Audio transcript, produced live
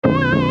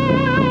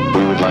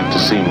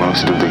see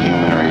most of the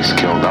human race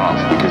killed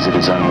off because it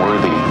is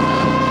unworthy.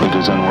 It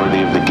is unworthy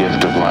of the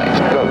gift of life.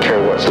 I don't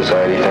care what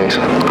society thinks.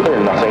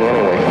 They're nothing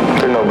anyway.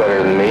 They're no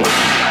better than me.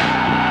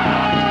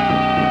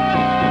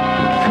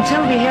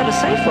 Until we hear the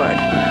safe word,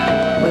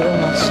 we will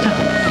not stop.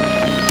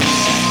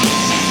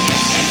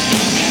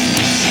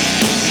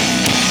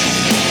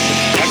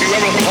 Have you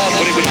ever thought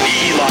what it would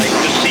be like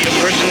to see a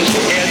person's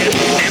head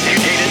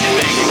amputated?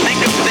 Think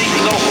of things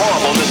so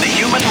horrible that the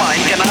human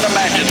mind cannot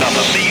imagine them.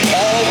 See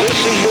all this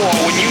and more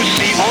when you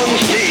see on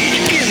stage,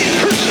 in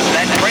person,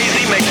 that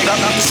crazy mixed up.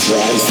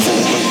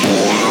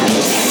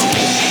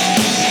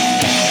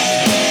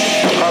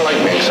 I like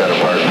being set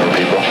apart from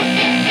people.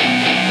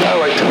 I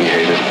like to be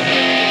hated.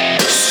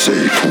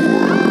 Safe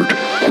Word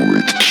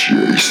with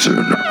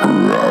Jason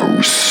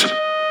Rouse. A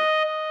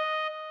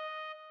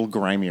little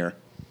grimier.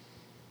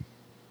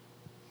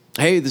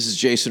 Hey, this is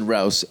Jason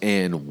Rouse,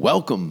 and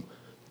welcome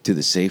to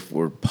the Safe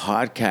Word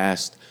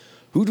Podcast.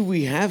 Who do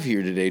we have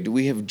here today? Do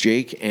we have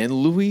Jake and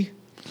Louie?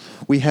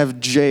 We have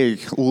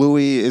Jake.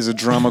 Louie is a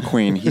drama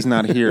queen. He's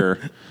not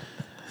here.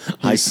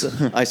 I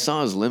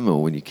saw his limo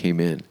when you came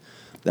in.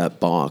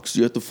 That box.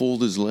 You have to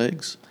fold his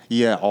legs?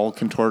 Yeah, all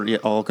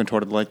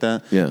contorted like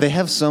that. Yeah. They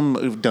have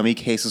some dummy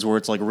cases where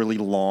it's like really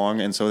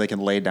long, and so they can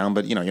lay down,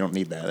 but you don't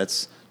need that.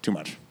 That's too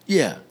much.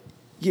 Yeah.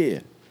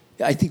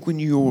 I think when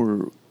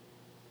you're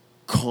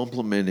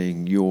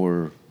complimenting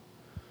your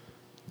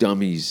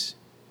dummy's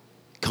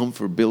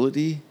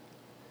comfortability,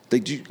 I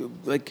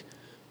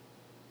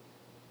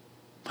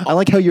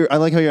like how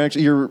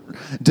you're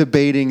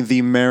debating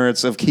the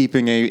merits of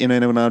keeping a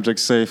inanimate object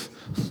safe.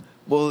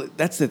 Well,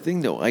 that's the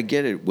thing, though. I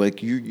get it.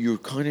 Like, you're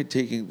kind of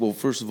taking... Well,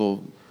 first of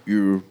all,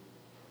 you're,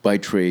 by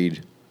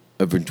trade,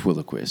 a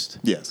ventriloquist.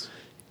 Yes.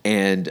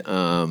 And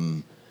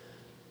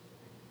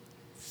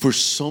for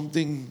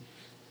something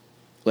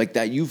like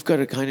that, you've got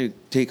to kind of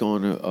take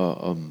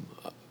on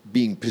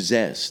being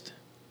possessed.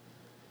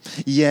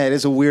 Yeah, it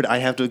is a weird... I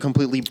have to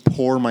completely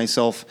pour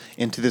myself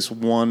into this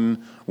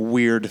one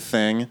weird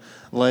thing.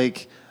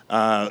 Like,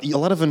 a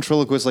lot of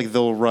ventriloquists, like,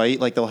 they'll write...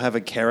 Like, they'll have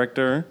a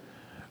character...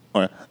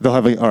 All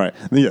right,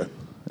 yeah.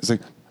 It's like,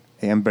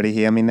 hey, everybody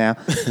hear me now?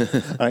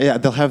 Yeah,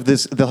 they'll have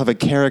a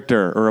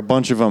character or a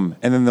bunch of them,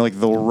 and then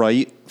they'll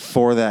write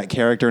for that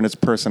character and its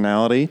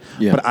personality.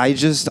 Yeah. But I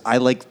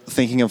like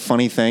thinking of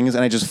funny things,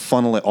 and I just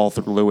funnel it all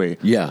through Louie.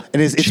 Yeah,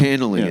 and it's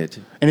channeling it.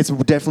 And it's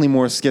definitely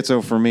more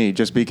schizo for me,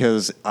 just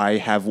because I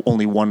have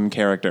only one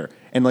character,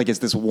 and it's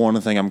this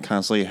one thing I'm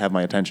constantly have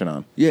my attention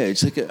on. Yeah,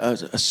 it's like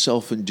a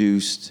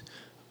self-induced...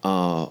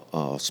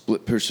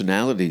 split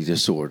personality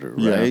disorder,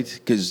 right?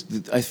 Because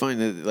I find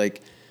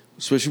that,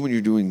 especially when you're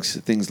doing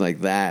things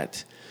like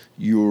that,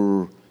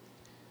 to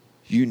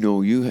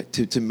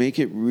make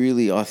it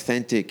really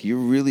authentic, you're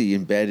really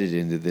embedded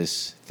into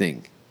this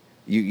thing.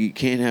 You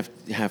can't have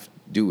to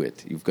do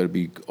it. You've got to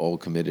be all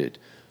committed.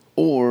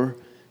 Or,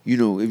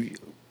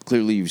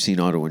 clearly you've seen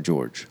Otto and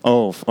George.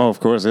 Oh,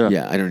 of course, yeah.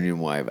 Yeah, I don't even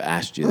know why I've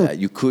asked you that.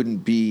 You couldn't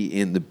be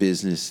in the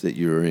business that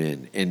you're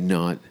in and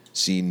not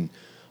seen...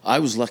 I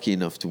was lucky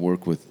enough to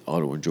work with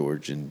Otto and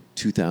George in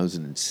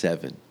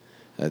 2007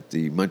 at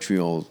the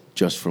Montreal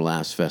Just for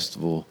Laughs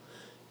Festival,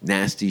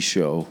 nasty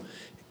show,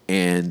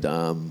 and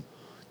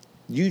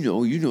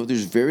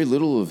there's very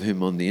little of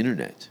him on the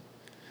internet.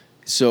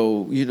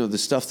 So the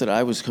stuff that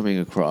I was coming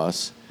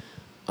across,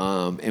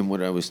 and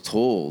what I was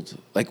told,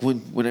 like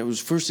when it was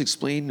first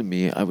explained to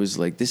me, I was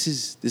like, this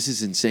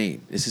is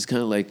insane. This is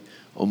kind of like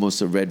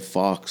almost a Red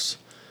Fox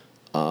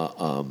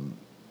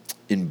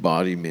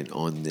embodiment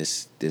on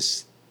this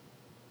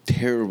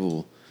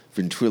terrible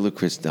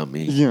ventriloquist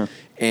dummy. Yeah.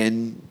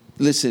 And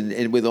listen,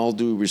 and with all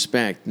due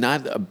respect,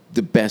 not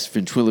the best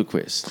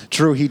ventriloquist.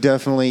 True, he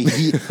definitely...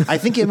 I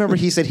think I remember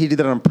he said he did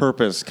that on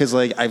purpose, because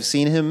I've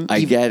seen him...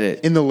 I get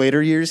it. In the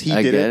later years, he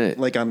I did get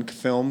it on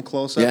film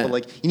close-up, Yeah.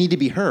 but you need to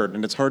be heard,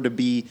 and it's hard to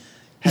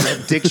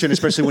have addiction,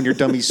 especially when your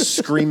dummy's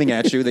screaming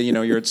at you that,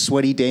 you're a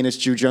sweaty Danish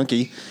Jew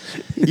junkie.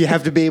 You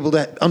have to be able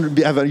to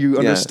have you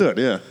understood,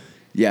 yeah.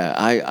 Yeah,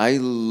 I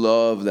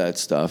love that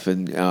stuff,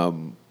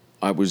 and...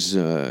 I was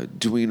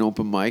doing an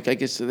open mic. I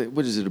guess,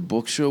 what is it, a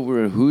book show?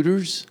 We're at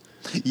Hooters?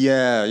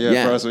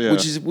 Yeah.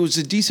 Which was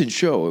a decent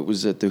show. It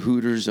was at the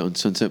Hooters on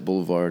Sunset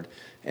Boulevard,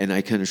 and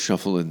I kind of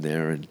shuffle in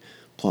there and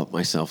plop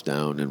myself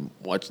down and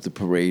watch the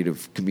parade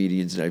of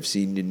comedians that I've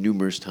seen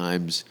numerous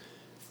times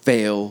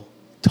fail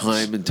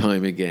time and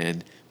time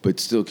again,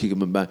 but still keep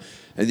them back.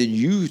 And then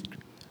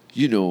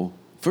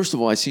first of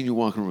all, I seen you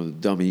walking around with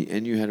a dummy,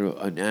 and you had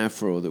an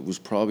afro that was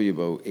probably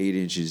about 8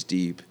 inches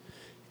deep.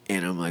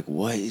 And I'm like,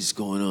 what is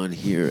going on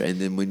here? And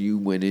then when you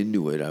went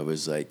into it, I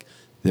was like,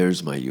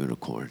 there's my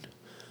unicorn.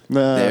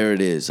 There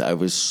it is. I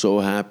was so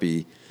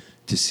happy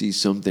to see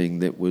something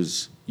that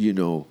was, in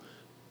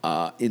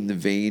the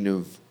vein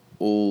of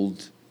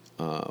old,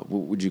 what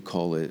would you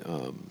call it?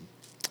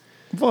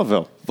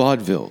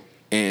 Vaudeville.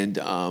 And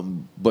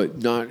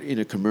but not in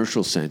a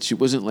commercial sense. It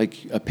wasn't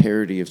like a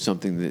parody of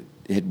something that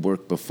had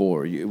worked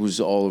before. It was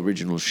all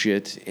original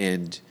shit,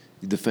 and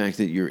the fact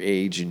that your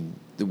age and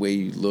the way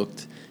you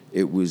looked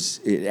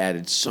it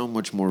added so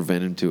much more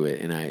venom to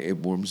it, and it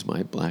warms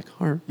my black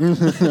heart.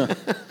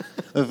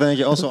 Thank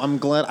you. Also, I'm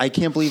glad. I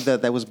can't believe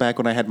that was back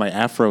when I had my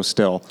afro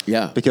still.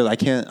 Yeah. Because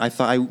I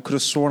thought I could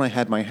have sworn I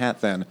had my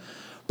hat then.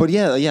 But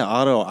yeah,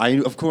 Otto.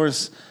 Of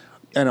course.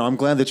 I'm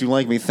glad that you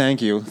like me.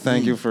 Thank you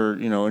for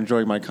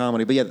enjoying my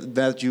comedy. But yeah,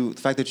 the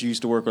fact that you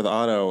used to work with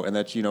Otto and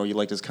that you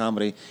liked his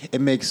comedy, it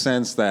makes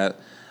sense that.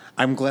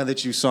 I'm glad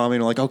that you saw me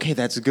and were like, okay,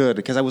 that's good.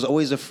 Because I was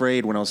always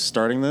afraid when I was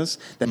starting this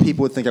that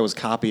people would think I was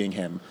copying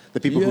him. The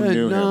people who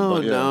knew him.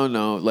 But,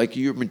 No. Like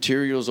your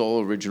material's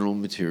all original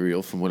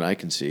material from what I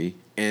can see.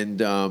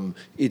 And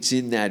it's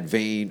in that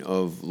vein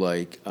of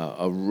like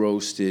a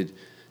roasted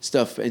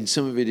stuff. And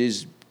some of it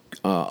is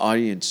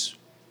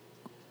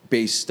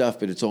audience-based stuff,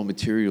 but it's all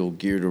material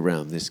geared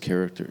around this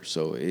character.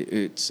 So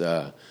it's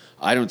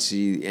I don't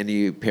see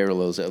any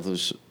parallels other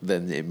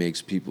than it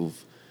makes people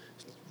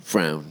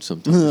frown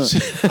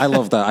sometimes. I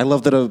love that. I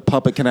love that a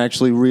puppet can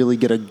actually really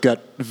get a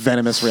gut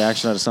venomous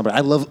reaction out of somebody. I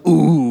love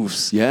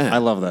oofs. Yeah. I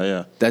love that,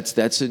 yeah.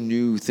 That's a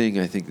new thing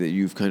I think that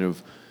you've kind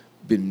of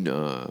been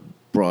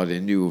brought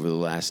into over the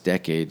last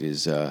decade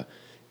is the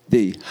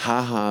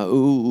ha-ha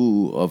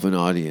ooh of an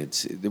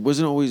audience. It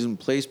wasn't always in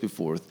place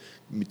before.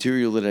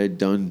 Material that I'd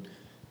done,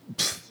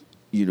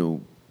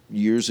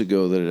 years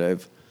ago that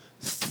I've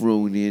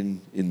thrown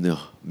in the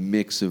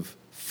mix of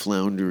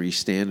floundery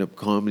stand-up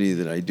comedy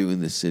that I do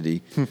in the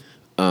city,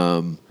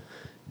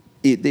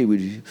 they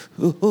would,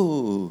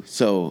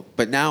 so.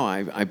 But now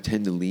I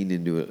tend to lean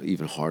into it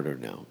even harder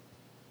now.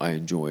 I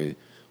enjoy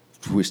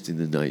twisting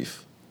the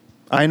knife.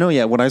 I know,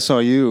 yeah. When I saw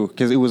you,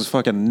 because it was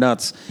fucking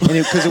nuts, and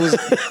because it was.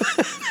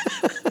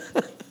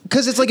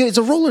 Because it's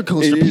a roller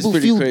coaster. People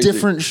feel crazy.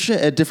 Different shit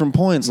at different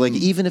points. Like,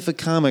 even if a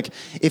comic,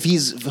 if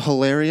he's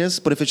hilarious,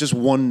 but if it's just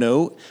one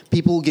note,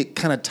 people get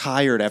kind of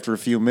tired after a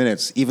few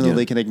minutes, even though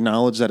they can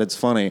acknowledge that it's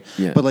funny.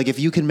 Yeah. But, like, if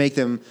you can make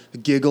them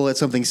giggle at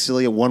something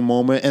silly at one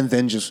moment and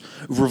then just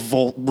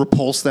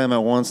repulse them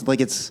at once,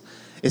 like, it's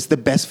the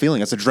best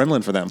feeling. It's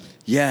adrenaline for them.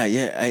 Yeah.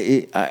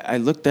 I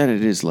looked at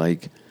it as,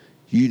 like,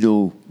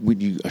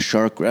 when a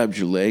shark grabs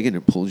your leg and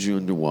it pulls you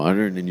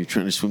underwater, and then you're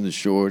trying to swim the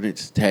shore and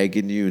it's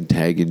tagging you, and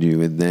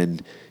then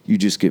you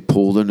just get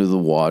pulled under the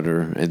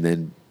water and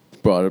then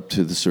brought up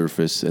to the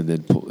surface, and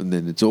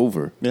then it's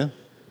over. Yeah.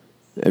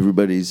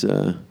 Everybody's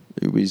dead.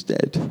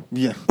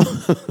 Yeah.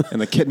 And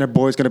the Kittner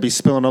boy's going to be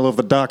spilling all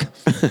over the dock.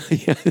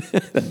 Yeah,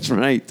 that's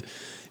right.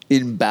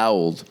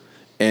 Emboweled.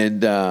 And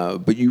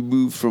but you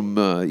moved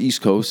from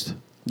East Coast.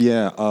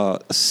 Yeah,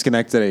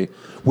 Schenectady,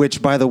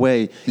 which, by the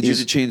way... Did you have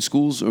to change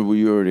schools, or were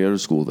you already out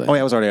of school then? Oh, yeah,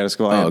 I was already out of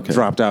school. I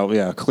dropped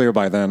out, clear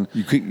by then.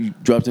 You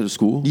dropped out of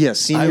school? Yeah,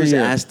 senior year. I was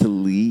asked to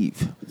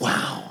leave.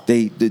 Wow.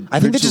 I think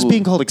they're just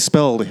being called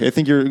expelled. I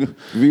think you're...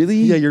 Really?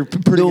 Yeah, you're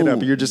putting it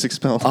up. You're just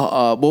expelled.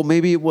 Well,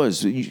 maybe it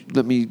was.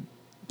 Let me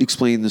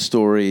explain the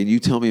story, and you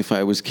tell me if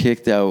I was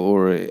kicked out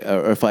or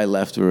if I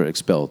left or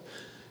expelled.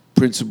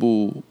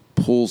 Principal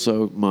pulls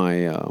out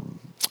my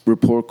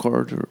report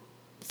card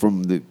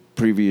from the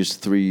previous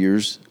 3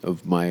 years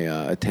of my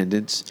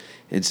attendance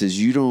and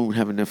says, you don't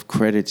have enough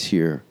credits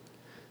here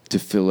to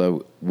fill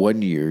out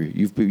 1 year.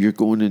 You're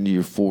going into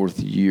your fourth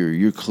year.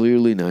 You're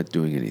clearly not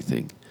doing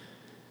anything.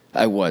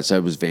 I was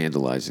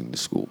vandalizing the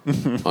school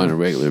on a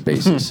regular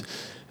basis.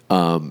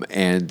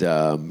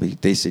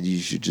 They said, you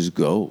should just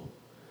go.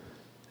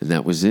 And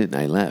that was it. And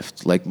I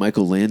left. Like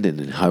Michael Landon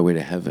in Highway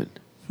to Heaven.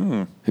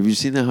 Have you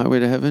seen that Highway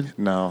to Heaven?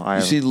 No, I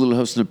haven't. You seen Little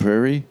House on the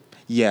Prairie?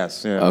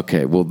 Yes. Yeah.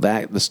 Okay. Well,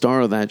 the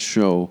star of that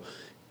show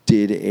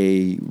did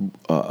a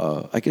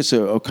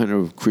kind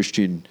of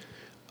Christian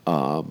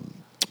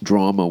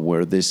drama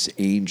where this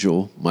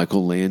angel,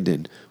 Michael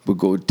Landon, would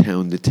go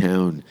town to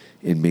town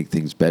and make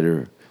things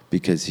better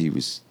because he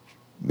was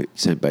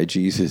sent by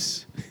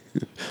Jesus.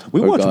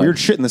 We watched weird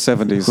shit in the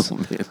 70s. Oh,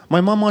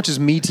 my mom watches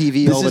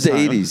MeTV all the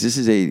time. This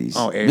is 80s.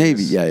 Oh, 80s.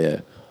 Maybe.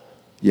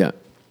 Yeah.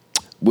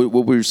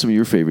 What were some of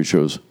your favorite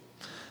shows?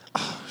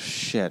 Oh,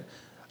 shit.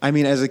 I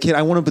mean, as a kid,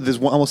 I want to put this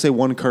one. I will say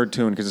one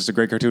cartoon because it's a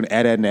great cartoon.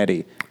 Ed, Edd and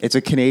Eddy. It's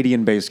a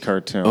Canadian-based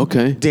cartoon.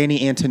 Okay.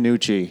 Danny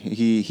Antonucci.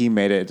 He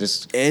made it.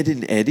 Just Ed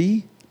and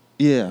Eddy.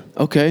 Yeah.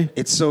 Okay.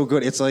 It's so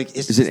good. It's like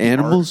is it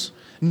animals?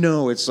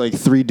 No, it's like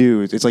three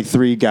dudes. It's like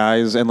three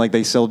guys, and like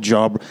they sell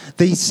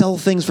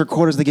things for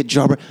quarters. They get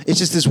job. It's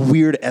just this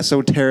weird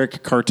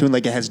esoteric cartoon.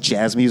 Like it has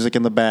jazz music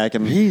in the back,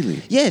 and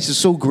really, yeah, it's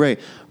just so great.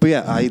 But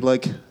yeah, I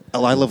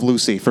Love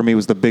Lucy for me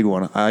was the big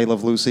one. I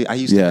Love Lucy. I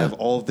used to have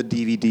all of the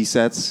DVD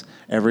sets,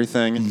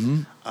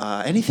 everything,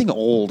 anything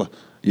old.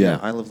 Yeah,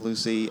 I Love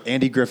Lucy.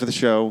 Andy Griffith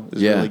Show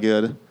is really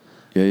good.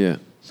 Yeah.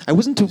 I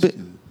wasn't too big.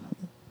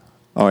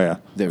 Oh yeah.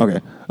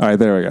 Okay. All right.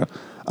 There we go.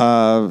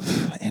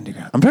 Andy,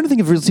 I'm trying to think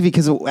of real TV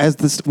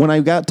because when I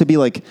got to be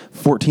like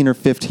 14 or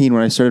 15,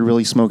 when I started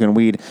really smoking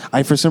weed,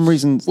 for some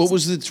reason. What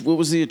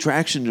was the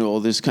attraction to all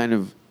this kind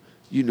of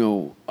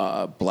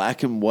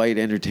black and white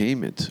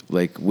entertainment?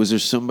 Like, was there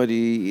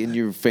somebody in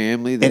your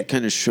family that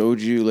kind of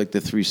showed you like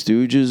the Three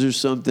Stooges or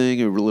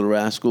something, or Little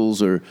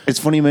Rascals, or? It's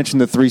funny you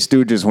mentioned the Three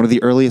Stooges. One of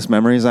the earliest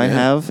memories I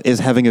have is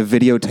having a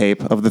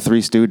videotape of the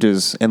Three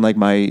Stooges in like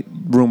my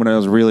room when I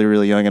was really,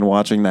 really young and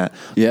watching that.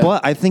 Yeah.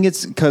 But I think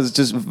it's because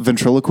just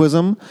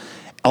ventriloquism.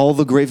 All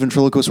the great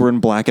ventriloquists were in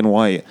black and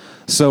white,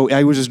 so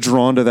I was just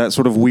drawn to that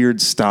sort of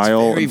weird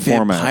style Very and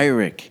format.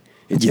 vampiric.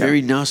 It's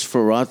very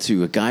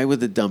Nosferatu, a guy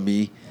with a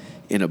dummy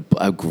in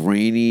a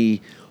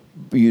grainy,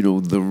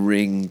 The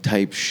Ring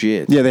type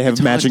shit. Yeah, they have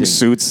It's matching haunting.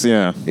 suits.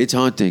 Yeah, It's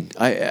haunting.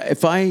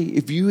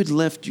 If you had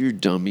left your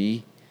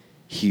dummy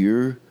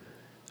here,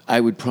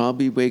 I would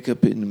probably wake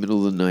up in the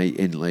middle of the night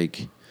and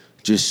like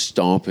just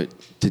stomp it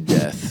to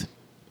death,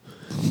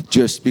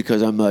 just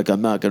because I'm not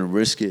going to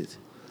risk it.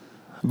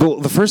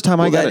 but the first time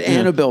I got that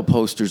Annabelle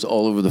posters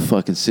all over the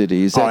fucking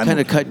city. Is that kind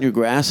of cutting your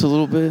grass a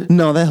little bit?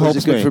 No, that Or helps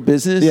is it good me. for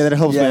business? Yeah, that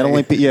helps me. I don't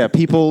like.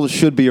 People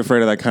should be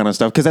afraid of that kind of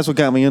stuff because that's what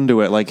got me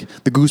into it. Like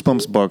the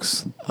Goosebumps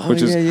books,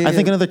 which is I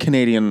think another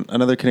Canadian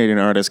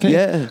artist.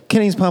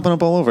 Canadians popping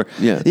up all over.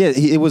 Yeah.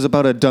 It was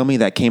about a dummy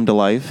that came to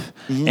life,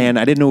 and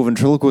I didn't know what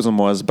ventriloquism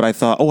was, but I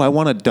thought, I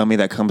want a dummy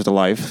that comes to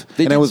life.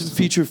 They and did I was some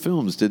feature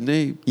films, didn't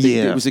they?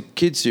 Yeah. It was a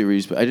kid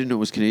series, but I didn't know it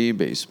was Canadian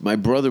based. My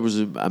brother was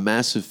a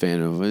massive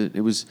fan of it.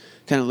 It was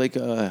kind of like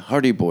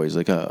Hardy Boys,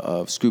 like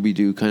a Scooby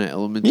Doo kind of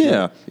element. to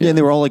yeah. it. And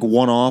they were all like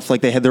one off. Like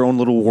they had their own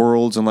little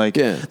worlds, and like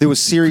there was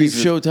series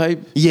Creep show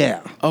type.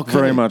 Yeah, Okay.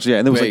 very much. Yeah,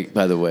 and there was Great,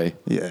 by the way.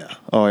 yeah,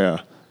 oh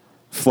yeah,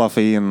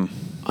 fluffy and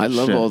I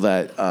love shit. all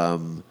that,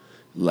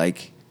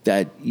 like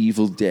that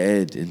Evil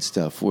Dead and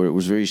stuff, where it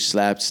was very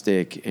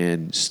slapstick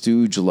and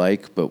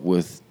Stooge-like, but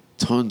with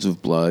tons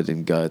of blood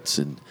and guts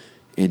and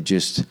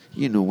just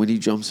when he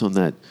jumps on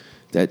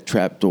that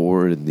trap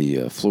door in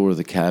the floor of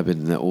the cabin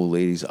and that old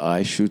lady's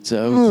eye shoots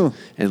out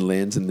and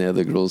lands in the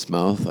other girl's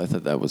mouth. I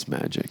thought that was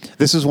magic.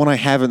 This is one I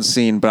haven't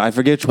seen, but I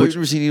forget Oh, which. you've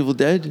never seen Evil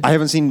Dead? I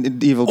haven't seen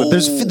Evil, but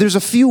there's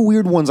a few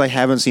weird ones I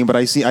haven't seen, but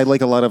I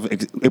like a lot of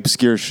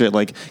obscure shit.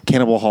 Like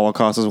Cannibal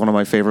Holocaust is one of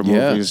my favorite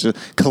movies.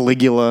 Just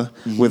Caligula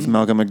with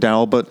Malcolm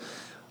McDowell, but.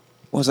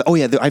 What was that? Oh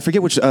yeah, I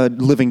forget which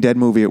Living Dead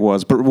movie it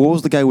was. But what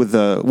was the guy with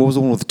the? What was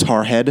the one with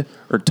Tar Head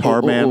or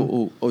Tar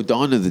Man?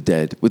 Dawn of the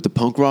Dead with the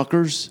punk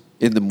rockers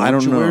in the I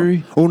don't mortuary.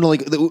 know. Oh no,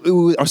 like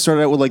I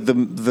started out with like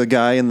the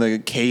guy in the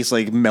case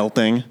like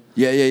melting.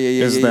 Yeah.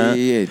 Is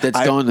that-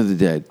 That's Dawn of the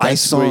Dead. That's I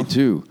saw great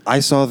too. I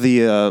saw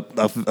the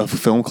a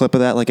film clip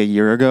of that like a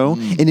year ago,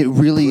 and it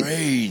really.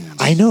 Brains.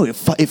 I know it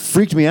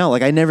freaked me out.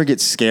 Like I never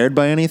get scared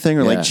by anything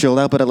or Yeah. like chilled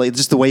out, but like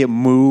just the way it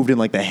moved and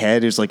like the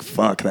head is like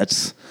fuck.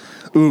 That's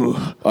ooh.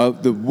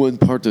 The one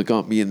part that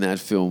got me in that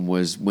film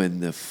was when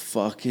the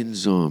fucking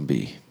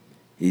zombie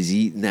is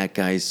eating that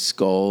guy's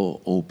skull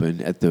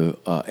open at the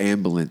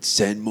ambulance.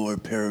 Send more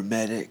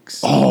paramedics.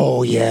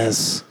 Oh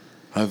yes.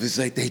 I was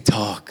like, they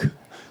talk.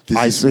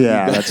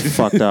 That's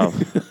fucked up.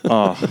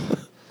 Oh.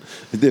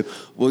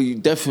 Well, you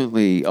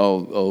definitely.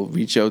 I'll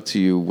reach out to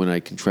you when I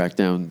can track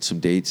down some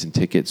dates and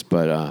tickets.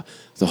 But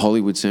the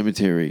Hollywood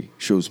Cemetery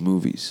shows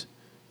movies.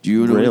 Do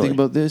you know Really? anything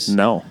about this?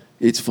 No.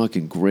 It's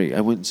fucking great.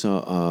 I went and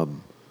saw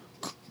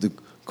the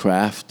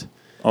Craft.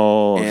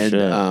 Oh and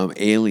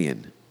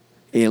shit.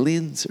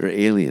 Aliens or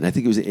Alien? I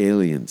think it was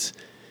Aliens.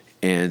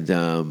 And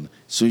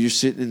so you're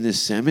sitting in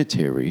this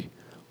cemetery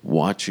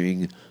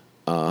watching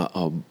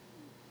a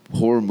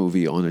horror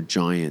movie on a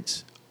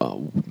giant,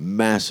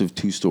 massive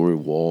 2-story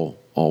wall,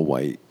 all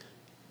white,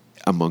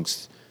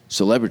 amongst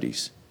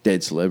celebrities,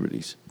 dead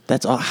celebrities.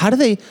 That's how do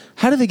they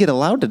get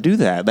allowed to do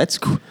that?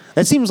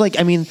 That seems like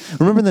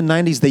remember in the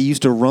 90s they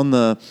used to run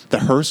the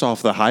hearse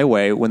off the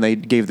highway when they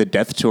gave the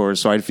death tours,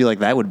 so I'd feel like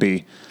that would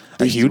be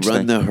a huge Run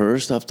thing. the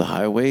hearse off the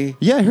highway.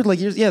 Yeah, I heard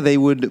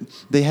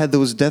they had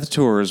those death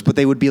tours, but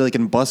they would be like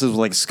in buses with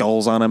like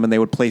skulls on them, and they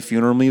would play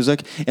funeral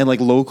music, and like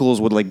locals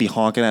would like be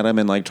honking at them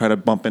and like try to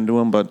bump into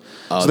them, but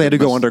so they had to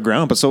go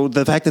underground. But so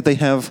the fact that they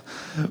have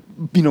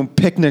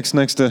picnics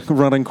next to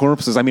rotting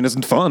corpses,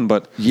 it's fun,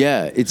 but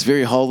Yeah, it's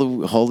very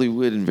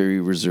Hollywood and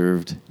very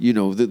reserved.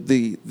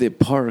 The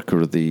park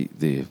or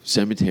the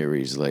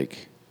cemetery is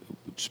like,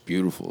 it's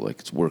beautiful, like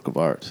it's work of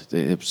art.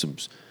 They have some.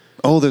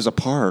 oh, there's a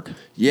park.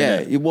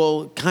 Yeah,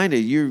 well, kind of.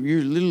 You're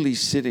literally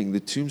sitting. The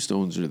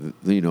tombstones are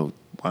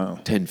Wow.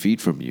 10 feet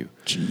from you.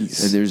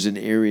 Jeez. And there's an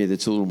area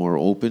that's a little more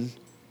open,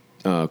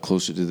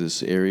 closer to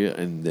this area,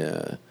 and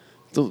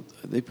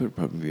they put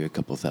probably a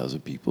couple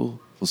thousand people.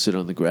 Will sit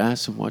on the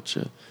grass and watch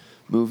a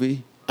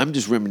movie. I'm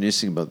just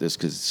reminiscing about this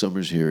because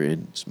summer's here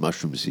and it's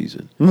mushroom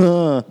season.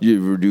 You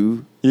ever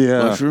do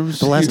mushrooms?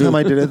 The last time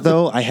I did it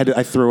though,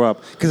 I threw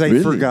up because I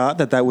Really? forgot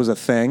that was a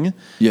thing.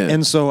 Yeah.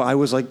 And so I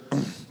was like,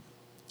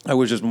 I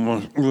was just,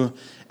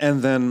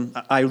 and then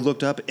I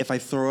looked up. If I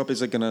throw up,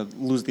 is it going to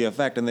lose the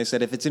effect? And they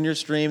said if it's in your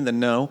stream, then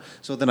no.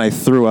 So then I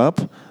threw up,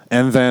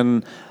 and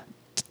then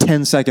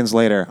 10 seconds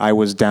later, I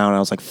was down. I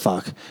was like,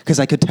 fuck, because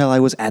I could tell I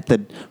was at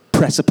the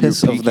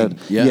precipice You're of the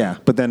peaking, yeah.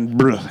 But then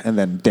and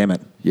then damn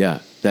it. Yeah,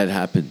 that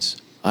happens.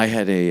 I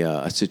had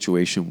a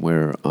situation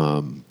where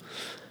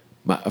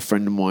a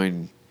friend of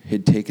mine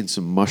had taken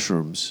some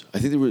mushrooms. I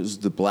think there was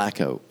the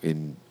blackout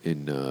in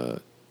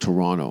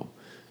Toronto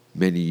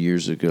many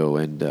years ago,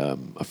 and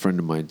a friend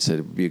of mine said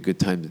it would be a good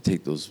time to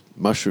take those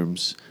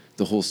mushrooms.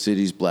 The whole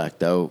city's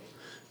blacked out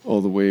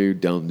all the way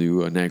down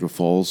to Niagara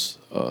Falls.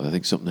 I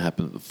think something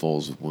happened at the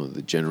falls with one of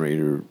the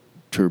generator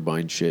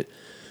turbine shit.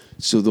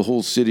 So the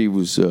whole city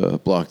was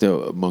blocked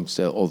out amongst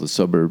all the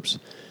suburbs.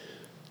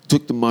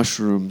 Took the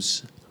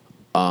mushrooms,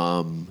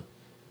 and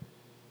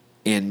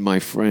my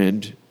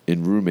friend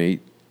and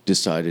roommate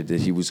decided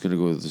that he was going to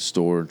go to the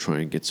store and try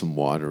and get some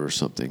water or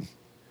something.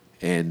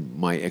 And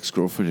my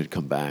ex-girlfriend had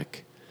come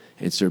back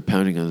and started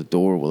pounding on the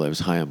door while I was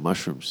high on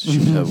mushrooms. She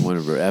was having one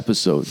of her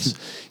episodes.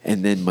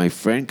 And then my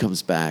friend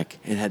comes back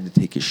and had to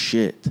take a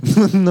shit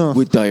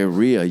with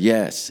diarrhea,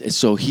 yes. And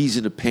so he's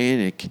in a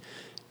panic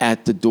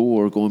at the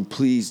door going,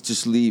 please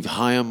just leave,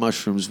 high on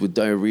mushrooms with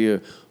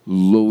diarrhea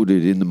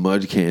loaded in the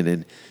mud can,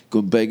 and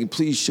going begging,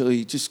 please,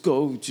 Shelly, just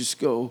go.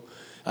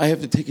 I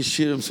have to take a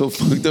shit. I'm so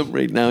fucked up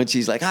right now. And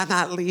she's like, I'm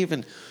not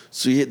leaving.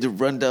 So he had to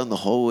run down the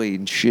hallway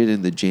and shit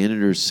in the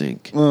janitor's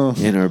sink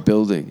in our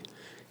building.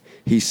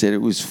 He said it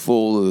was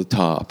full to the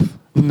top.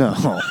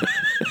 No.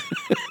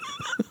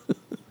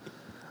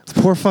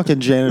 Poor fucking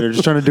janitor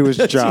just trying to do his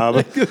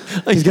job.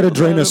 He's got to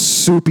drain a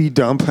soupy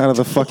dump out of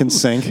the fucking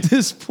sink.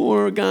 This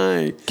poor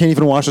guy. Can't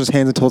even wash his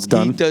hands until it's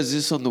done. He does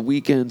this on the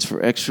weekends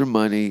for extra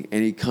money,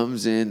 and he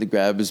comes in to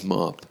grab his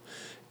mop,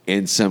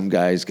 and some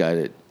guy's got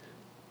it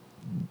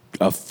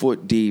a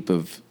foot deep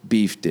of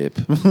beef dip.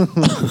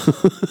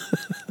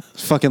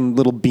 Fucking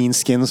little bean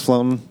skins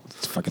floating.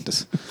 It's fucking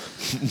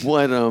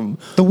What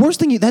The worst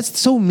thing, that's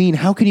so mean.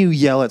 How can you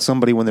yell at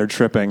somebody when they're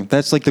tripping?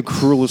 That's like the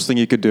cruelest thing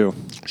you could do.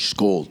 She's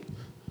cold.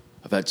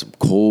 I've had some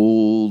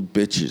cold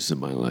bitches in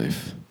my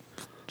life.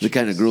 The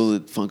kind of girl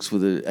that funks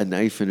with a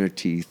knife in her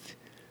teeth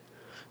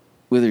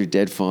with her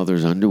dead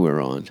father's underwear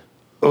on.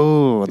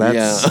 Oh,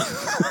 that's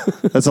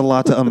that's a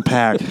lot to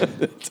unpack.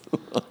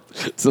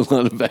 It's a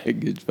lot of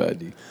baggage,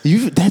 buddy.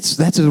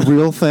 That's a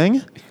real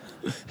thing?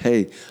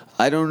 Hey,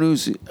 I don't know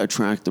who's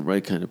attract the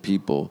right kind of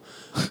people,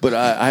 but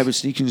I have a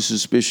sneaking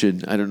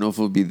suspicion. I don't know if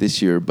it'll be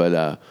this year,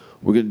 but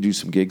we're gonna do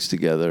some gigs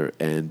together,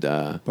 and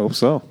hope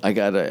so. I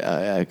got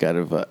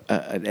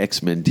an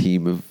X-Men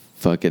team of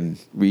fucking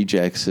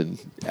rejects and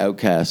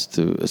outcasts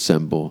to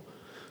assemble.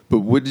 But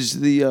what is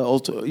the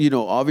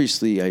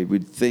obviously I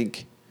would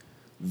think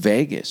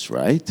Vegas,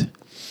 right?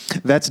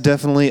 That's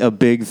definitely a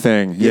big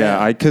thing.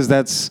 Yeah, because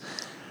that's.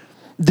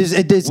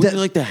 Wouldn't you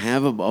like to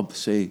have them up,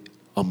 say,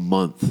 a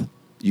month?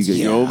 You get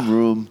your own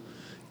room.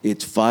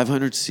 It's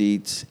 500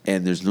 seats,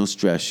 and there's no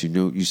stress.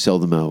 You sell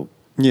them out.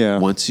 Yeah.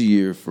 Once a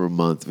year for a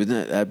month.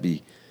 Wouldn't that'd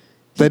be.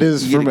 That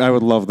is for me. I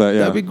would love that. Yeah.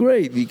 That'd be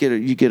great. You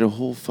get a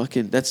whole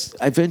fucking. That's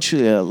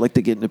eventually. I'd like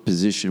to get in a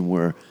position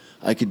where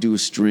I could do a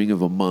string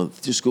of a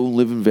month. Just go and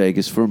live in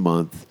Vegas for a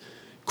month,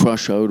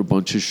 crush out a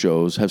bunch of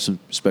shows, have some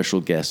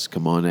special guests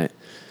come on it,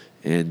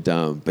 and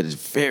but it's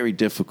very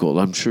difficult.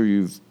 I'm sure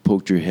you've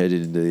poked your head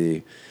into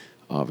the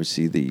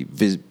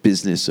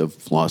business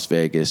of Las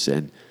Vegas,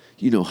 and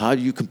how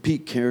do you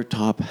compete? Carrot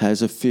Top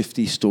has a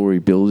 50-story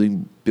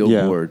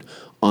billboard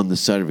on the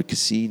side of a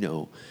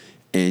casino,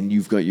 and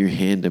you've got your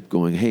hand up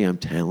going, hey, I'm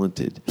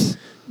talented.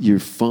 You're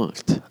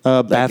fucked.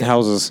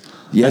 Bathhouses.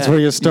 Yeah. That's where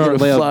you start. You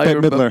flyer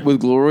with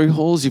glory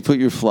holes, you put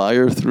your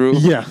flyer through.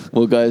 Yeah.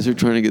 While guys are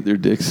trying to get their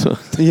dicks on.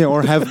 Yeah,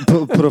 or have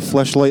put a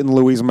fleshlight in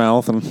Louis'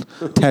 mouth and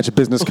attach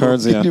business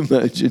cards. Can you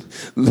imagine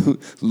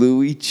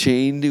Louis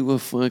chained to a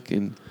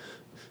fucking,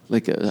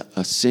 like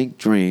a sink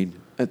drain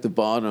at the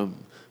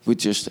bottom with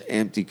just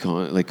empty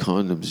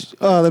condoms.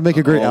 Oh, that'd make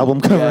a great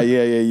album cover.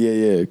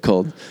 Yeah.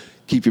 Called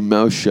Keep Your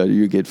Mouth Shut or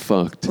You Get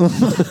Fucked.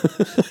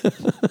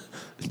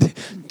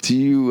 Do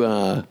you,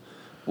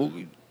 well,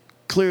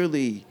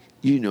 clearly,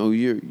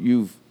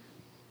 you've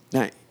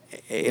not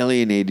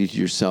alienated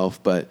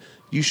yourself, but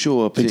you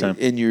show up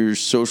in your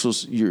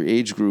your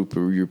age group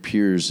or your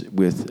peers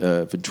with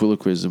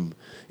ventriloquism.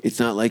 It's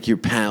not like your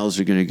pals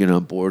are going to get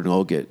on board and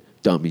all get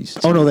dummies.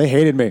 Oh, no, they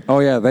hated me. Oh,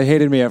 yeah, they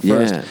hated me at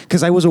first.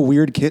 Because I was a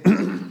weird kid.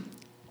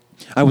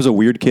 I was a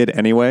weird kid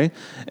anyway.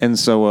 And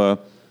so,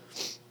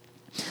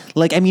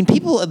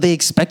 people, they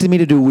expected me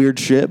to do weird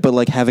shit,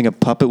 but, having a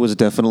puppet was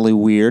definitely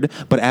weird.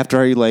 But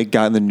after I,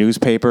 got in the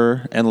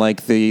newspaper and,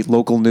 the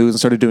local news and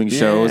started doing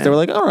shows, they were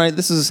like, all right,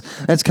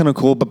 that's kind of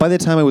cool. But by the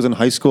time I was in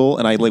high school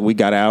and we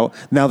got out,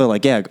 now they're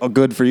like, yeah,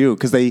 good for you.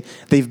 Because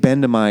they've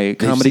been to my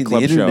comedy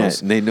club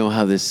shows. And they know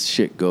how this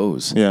shit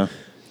goes. Yeah.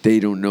 They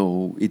don't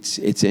know.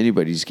 It's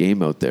anybody's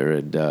game out there.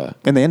 And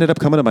they ended up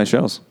coming to my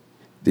shows.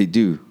 They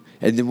do.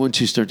 And then once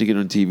you start to get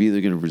on TV,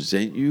 they're going to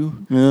resent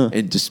you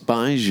and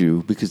despise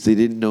you because they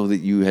didn't know that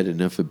you had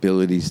enough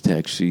abilities to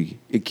actually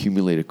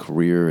accumulate a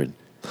career and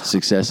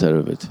success out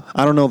of it.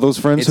 I don't know. Those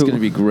friends It's going to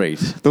be great.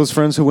 Those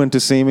friends who went to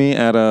see me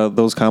at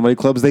those comedy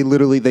clubs, they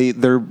literally,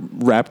 their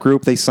rap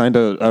group, they signed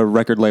a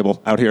record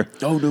label out here.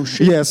 Oh, no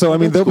shit. Yeah, so,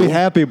 they'll be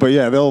happy, but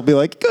they'll be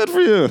like, good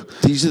for you.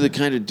 These are the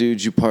kind of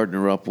dudes you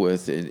partner up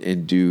with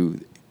and do,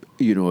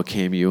 a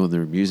cameo in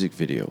their music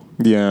video.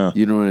 Yeah.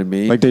 You know what I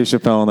mean? Like Dave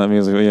Chappelle in that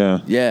music, yeah.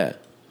 Yeah.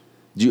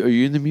 Are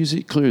you in the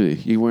music? Clearly,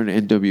 you wear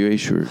an NWA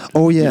shirt.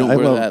 Oh, yeah, you don't I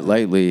wear love- that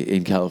lightly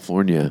in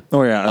California.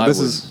 Oh yeah, I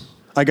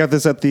I got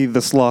this at the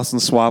Sloss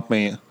and Swap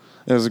meet.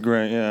 It was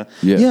great. Yeah.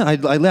 Yeah. Yeah.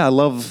 I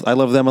love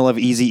them. I love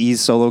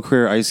Eazy-E's solo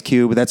career, Ice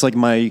Cube. That's like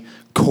my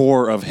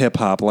core of hip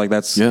hop. Like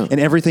that's Yeah.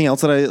 and everything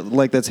else that I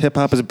like that's hip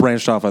hop is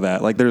branched off of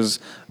that. Like there's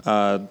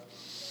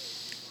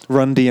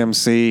Run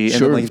DMC and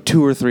Sure. then like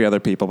 2 or 3 other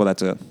people, but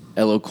that's it.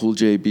 LL Cool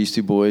J, Beastie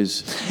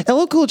Boys.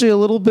 LL Cool J a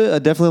little bit. I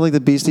definitely like the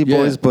Beastie Yeah.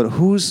 Boys, but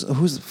who's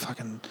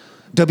fucking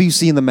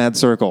WC and the Mad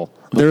Circle?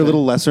 They're a Okay.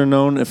 little lesser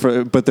known,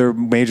 but they're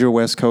major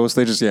West Coast.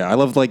 They just I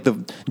love like the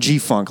G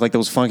Funk, like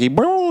those funky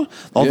all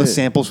Yeah. the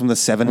samples from the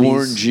 70s.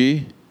 Warren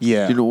G.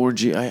 Yeah. You know Warren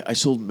G? I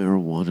sold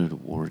marijuana to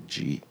Warren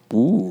G.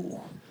 Ooh.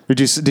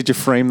 Did you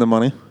frame the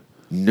money?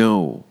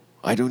 No,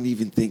 I don't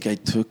even think I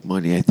took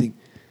money. I think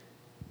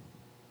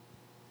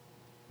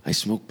I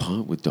smoked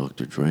pot with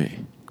Dr. Dre.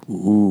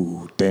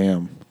 Ooh,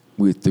 damn.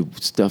 With the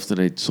stuff that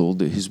I'd sold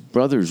to his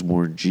brother's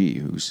Warren G,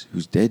 who's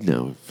dead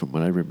now, from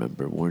what I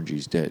remember. Warren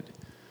G's dead.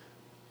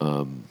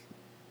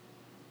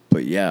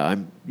 But yeah,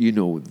 I'm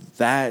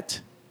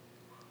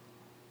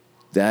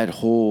that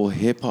whole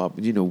hip hop.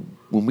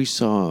 When we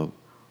saw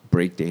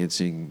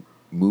breakdancing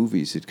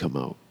movies had come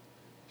out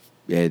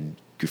and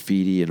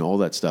graffiti and all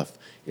that stuff,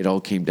 it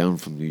all came down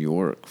from New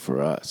York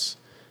for us,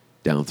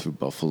 down through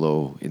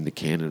Buffalo into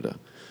Canada.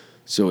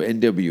 So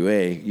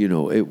NWA,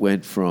 it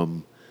went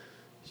from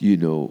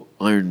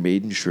Iron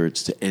Maiden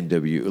shirts to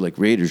like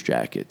Raiders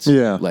jackets.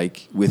 Yeah.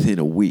 Like within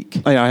a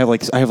week. I have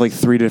like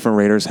 3 different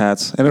Raiders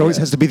hats, and it always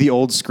has to be the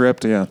old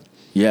script. Yeah.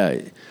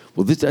 Yeah.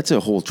 Well, that's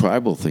a whole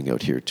tribal thing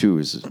out here too.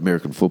 Is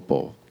American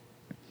football,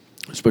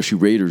 especially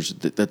Raiders.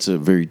 That's a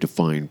very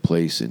defined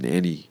place in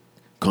any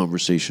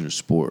conversation of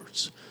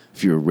sports.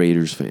 If you're a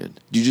Raiders fan,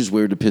 do you just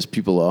wear it to piss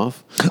people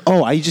off?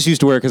 Oh, I just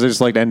used to wear it because I just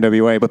liked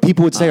NWA. But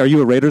people would say, "Are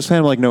you a Raiders fan?"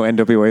 I'm like, "No,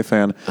 NWA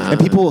fan." And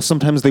people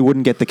sometimes they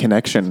wouldn't get the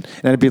connection,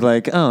 and I'd be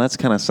like, "Oh, that's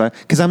kind of suck,"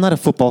 because I'm not a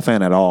football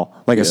fan at all.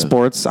 Like a Yeah.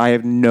 sports, I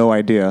have no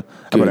idea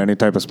Good. about any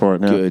type of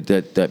sport. Yeah. Good.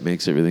 That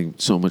makes everything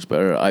so much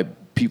better.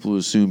 People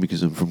assume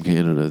because I'm from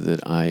Canada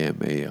that I am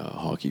a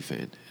hockey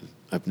fan.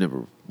 I've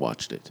never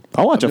watched it.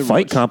 I'll watch I've a never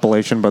fight watched-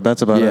 compilation, but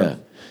that's about Yeah. it.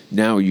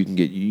 Now you can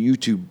get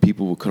YouTube.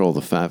 People will cut all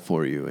the fat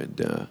for you,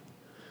 and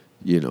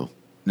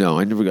No,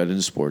 I never got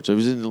into sports. I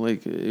was into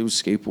it was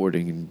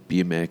skateboarding and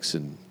BMX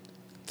and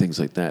things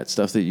like that.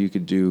 Stuff that you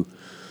could do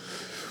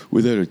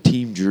without a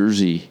team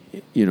jersey.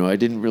 I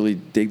didn't really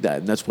dig that,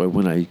 and that's why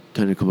when I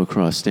kind of come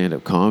across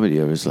stand-up comedy,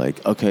 I was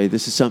like, okay,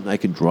 this is something I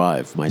can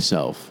drive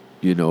myself.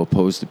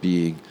 Opposed to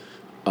being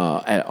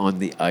on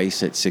the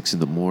ice at 6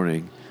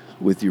 a.m.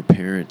 with your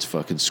parents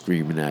fucking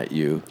screaming at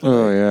you.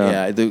 Oh,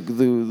 yeah.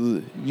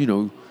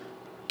 Yeah.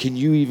 Can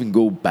you even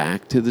go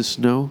back to the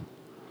snow?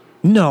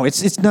 No,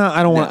 it's not.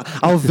 I don't want.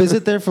 I'll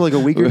visit there for like a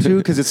week or 2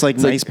 because it's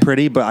nice,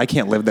 pretty, but I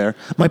can't live there.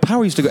 My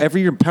power used to go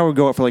every year. Power would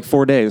go out for like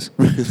 4 days.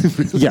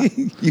 Yeah,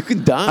 You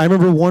could die. I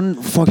remember one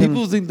fucking.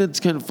 People think that's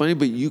kind of funny,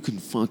 but you can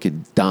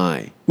fucking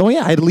die. Oh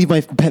yeah, I had to leave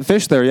my pet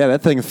fish there. Yeah,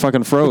 that thing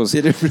fucking froze.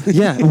 Did it really?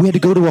 Yeah, we had to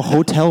go to a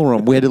hotel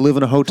room. We had to live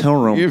in a hotel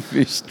room. Your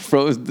fish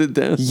froze to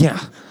death. Yeah.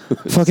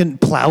 Fucking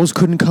plows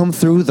couldn't come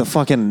through. The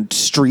fucking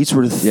streets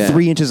were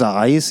 3 inches of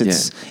ice.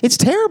 It's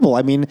terrible.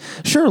 I mean,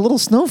 sure, a little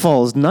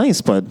snowfall is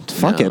nice, but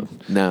fuck it.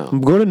 No.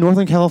 Go to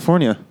Northern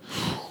California.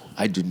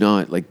 I do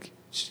not like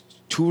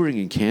touring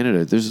in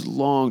Canada. There's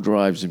long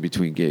drives in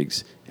between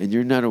gigs, and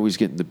you're not always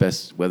getting the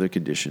best weather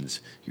conditions.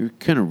 You're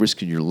kind of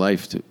risking your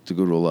life to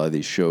go to a lot of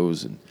these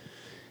shows, and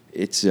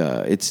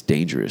it's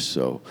dangerous.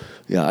 So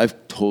yeah,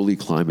 I've totally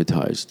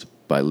climatized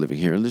by living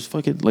here, and there's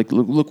fucking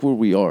look where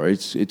we are.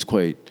 It's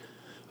quite.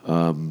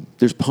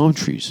 There's palm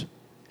trees.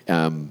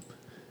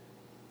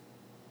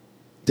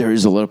 There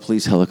is a lot of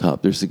police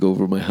helicopters that go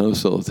over my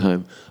house all the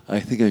time. I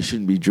think I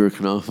shouldn't be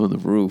jerking off on the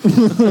roof.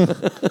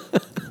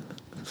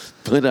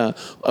 But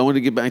I want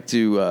to get back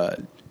to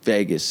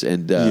Vegas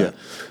and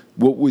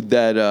what would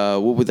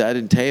that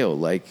entail?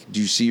 Like, do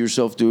you see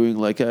yourself doing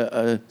like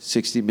a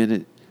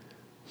 60-minute?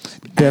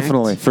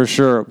 Definitely, for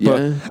sure.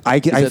 Yeah? But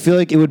I feel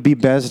like it would be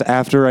best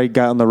after I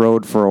got on the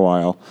road for a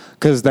while,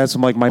 because that's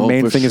like my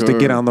main for thing is to sure.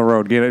 get on the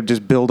road,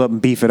 just build up and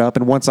beef it up.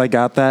 And once I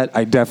got that,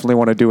 I definitely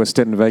want to do a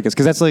stint in Vegas,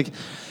 because that's like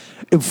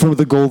from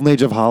the golden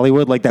age of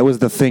Hollywood. Like that was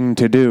the thing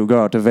to do,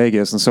 go out to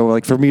Vegas. And so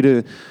like for me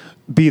to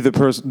be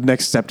the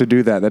next step to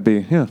do that'd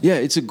be Yeah,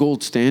 it's a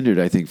gold standard,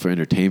 I think, for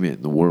entertainment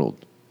in the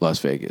world. Las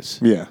Vegas.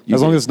 Yeah, as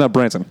long as it's not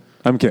Branson.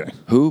 I'm kidding.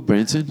 Who?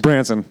 Branson?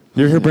 Branson.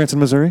 You're here, Branson,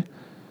 Missouri?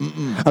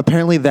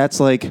 Apparently that's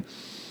like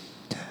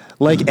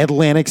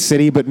Atlantic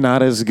City, but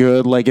not as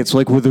good. Like it's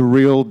like with the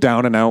real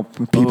down and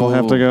out people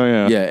have to go.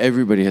 Yeah. Yeah,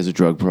 everybody has a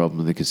drug problem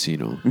in the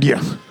casino.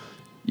 Yeah.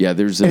 Yeah,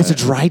 there's And it's a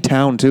dry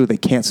town too. They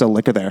can't sell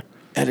liquor there.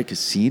 at a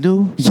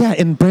casino? Yeah,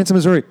 in Branson,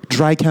 Missouri,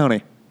 dry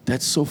county.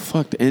 That's so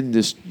fucked. And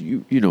this,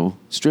 you know,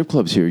 strip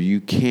clubs here,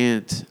 you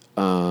can't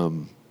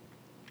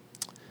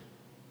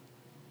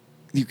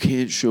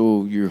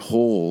show your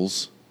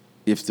holes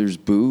if there's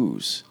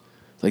booze.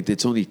 Like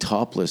it's only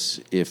topless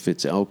if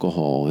it's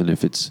alcohol, and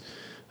if it's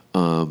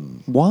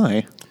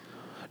Why?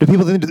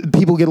 Do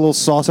people get a little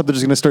sauce up? They're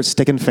just gonna start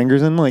sticking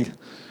fingers in, like.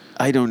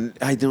 I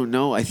don't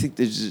know. I think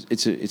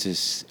it's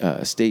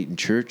a state and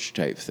church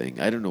type thing.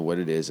 I don't know what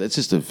it is. It's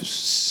just a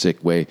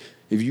sick way.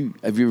 Have you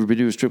ever been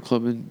to a strip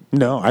club?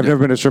 No, I've never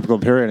been to a strip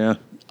club. Period.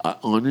 Yeah.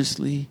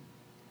 Honestly,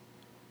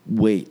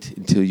 wait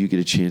until you get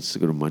a chance to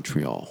go to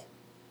Montreal,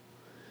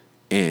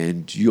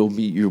 and you'll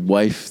meet your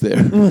wife there.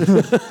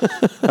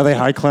 Are they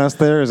high class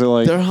there? Is it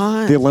like they're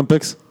high? The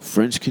Olympics?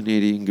 French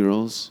Canadian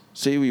girls.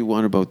 Say what you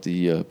want about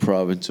the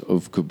province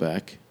of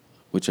Quebec,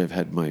 which I've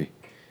had my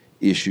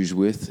issues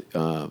with.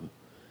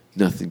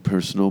 Nothing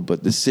personal,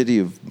 but the city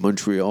of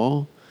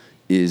Montreal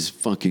is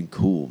fucking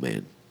cool,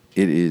 man.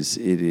 It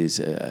is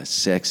a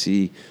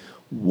sexy,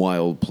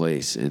 wild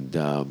place, and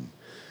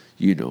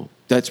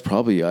that's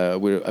probably I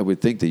would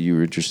think that you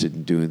were interested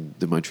in doing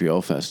the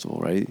Montreal Festival,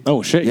 right?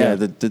 Oh shit, yeah.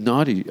 The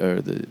naughty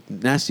or the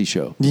nasty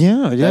show.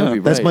 Yeah. That would be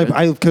That's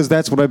right, because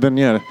that's what I've been.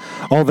 Yeah,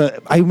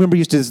 I remember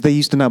they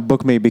used to not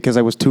book me because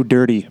I was too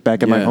dirty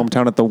back in my Yeah.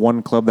 hometown at the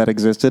one club that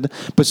existed.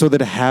 But so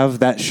to have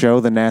that show,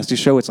 the nasty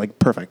show, it's like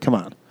perfect. Come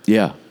on.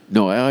 Yeah.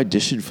 No, I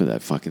auditioned for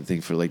that fucking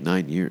thing for like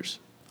 9 years.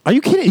 Are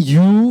you kidding?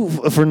 You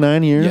for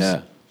 9 years?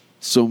 Yeah.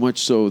 So much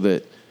so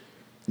that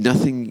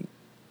nothing.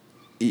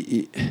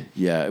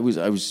 I was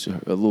a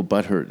little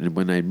butthurt, and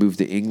when I moved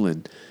to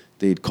England,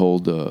 they'd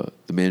called the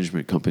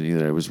management company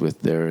that I was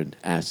with there and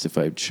asked if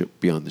I'd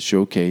be on the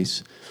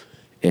showcase,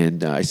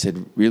 and I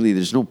said, really,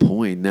 there's no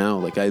point now.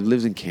 Like I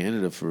lived in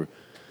Canada for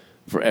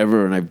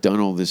forever, and I've done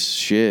all this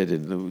shit,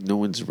 and no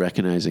one's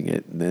recognizing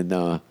it. And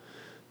then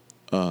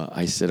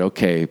I said,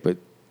 okay, but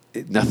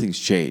nothing's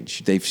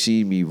changed. They've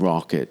seen me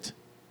rock it.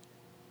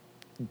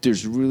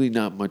 There's really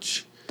not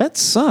much. That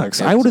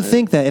sucks. I would have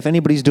think that if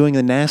anybody's doing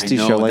the nasty I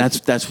know, show, like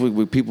that's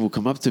what people would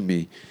come up to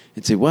me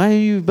and say, "Why are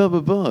you blah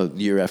blah blah?"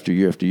 Year after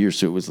year after year.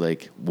 So it was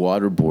like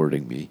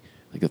waterboarding me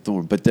like a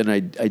thorn. But then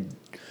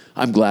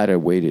I'm glad I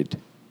waited,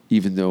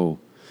 even though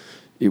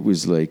it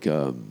was like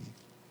it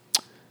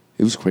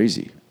was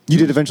crazy. you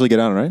did eventually get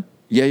on, right?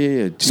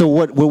 Yeah. So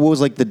what was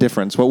like the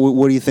difference?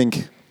 What do you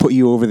think put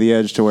you over the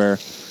edge to where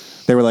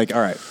they were like,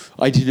 all right?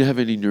 I didn't have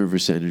any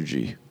nervous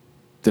energy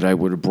that I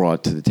would have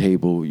brought to the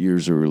table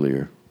years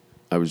earlier.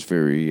 I was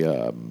very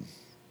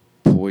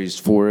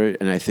poised for it,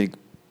 and I think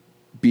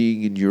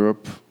being in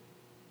Europe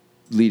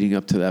leading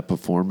up to that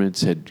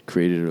performance had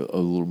created a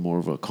little more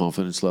of a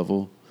confidence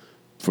level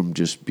from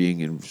just being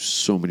in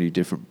so many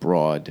different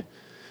broad,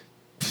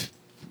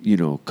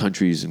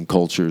 countries and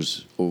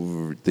cultures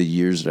over the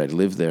years that I'd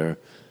lived there,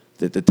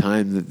 that the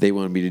time that they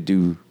wanted me to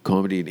do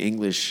comedy in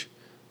English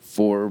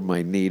for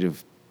my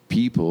native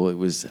people, it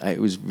was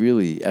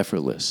really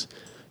effortless.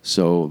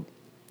 So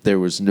there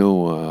was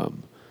no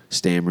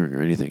stammering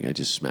or anything. I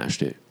just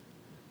smashed it.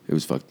 It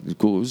was fucking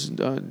cool. It was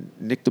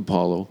Nick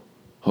DiPaolo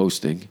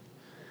hosting.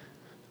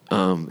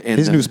 And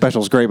His new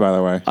special's great, by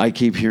the way. I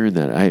keep hearing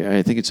that.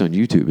 I think it's on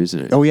YouTube, isn't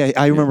it? Oh yeah,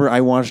 I remember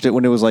I watched it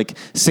when it was like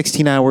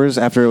 16 hours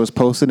after it was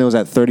posted. It was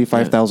at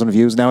 35,000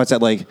 views. Now it's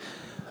at like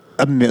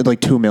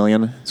 2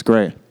 million. It's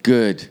great.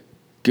 Good.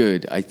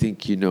 I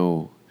think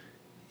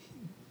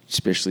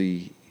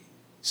especially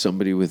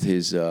somebody with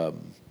his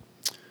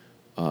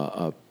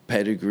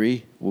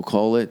pedigree, we'll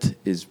call it,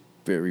 is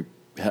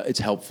it's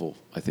helpful,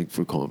 I think,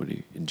 for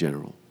comedy in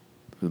general,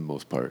 for the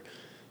most part.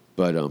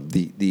 But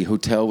the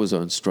hotel was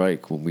on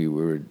strike when we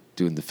were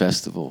doing the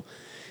festival,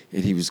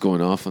 and he was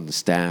going off on the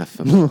staff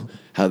about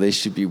how they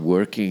should be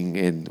working,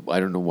 and I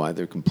don't know why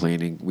they're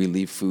complaining. We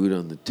leave food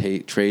on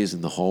the trays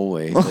in the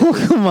hallway.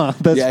 Oh, come on.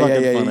 That's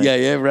fucking funny.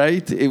 Yeah,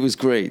 right? It was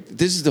great.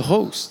 This is the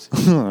host.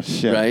 Oh,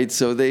 shit. Right?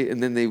 So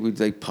then they would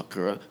like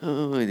pucker up,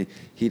 and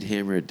he'd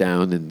hammer it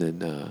down, and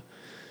then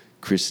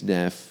Chris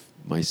Neff,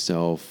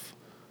 myself,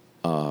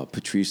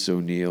 Patrice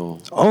O'Neill,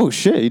 Oh,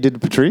 shit. You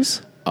did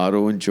Patrice?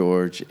 Otto and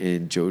George,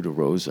 and Joe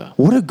DeRosa.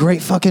 What a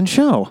great fucking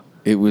show.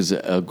 It was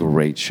a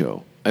great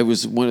show. It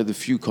was one of the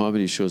few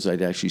comedy shows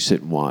I'd actually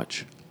sit and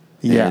watch.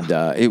 Yeah.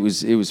 And it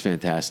was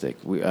fantastic.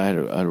 I had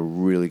a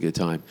really good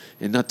time.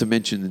 And not to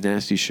mention the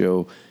Nasty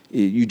Show,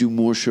 you do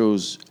more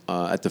shows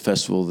at the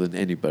festival than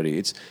anybody.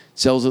 It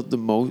sells out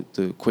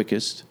the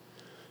quickest.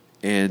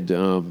 And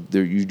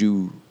there you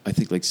do, I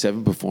think, like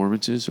 7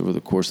 performances over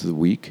the course of the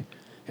week.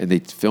 And they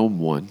film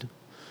one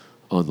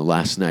on the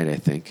last night, I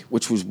think,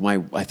 which was my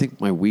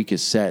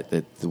weakest set,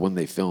 the one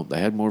they filmed. I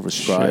had more of a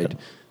stride. Shit.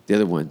 The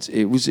other ones,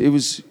 it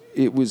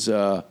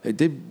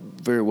did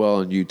very well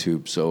on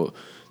YouTube, so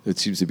it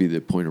seems to be the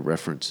point of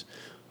reference.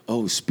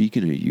 Oh,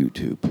 speaking of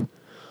YouTube,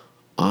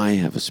 I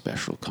have a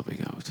special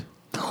coming out.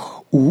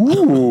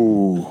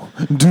 Ooh.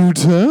 Do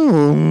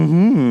tell.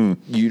 Mm-hmm.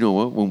 You know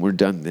what? When we're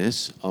done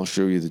this, I'll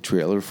show you the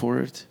trailer for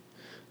it.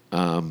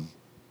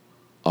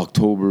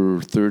 October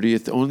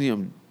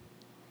 30th.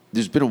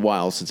 There's been a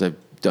while since I've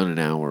done an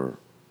hour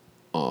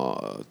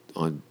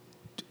on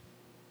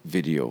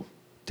video.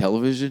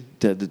 Television?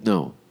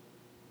 No.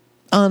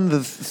 On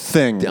the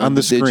thing, on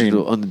the screen.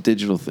 On the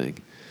digital thing.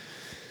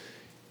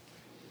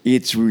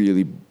 It's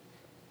really...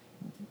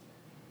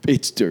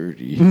 It's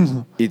dirty.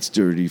 Mm-hmm. It's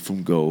dirty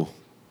from go.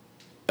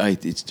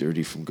 It's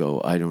dirty from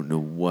go. I don't know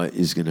what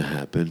is going to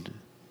happen.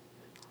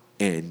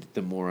 And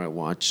the more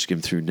I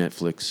skim through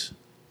Netflix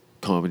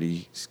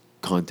comedy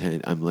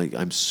content,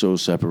 I'm so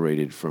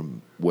separated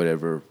from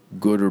whatever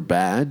good or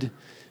bad.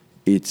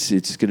 It's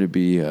going to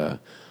be, trying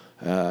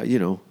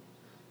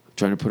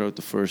to put out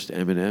the first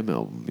Eminem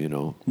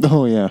album,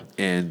 Oh yeah.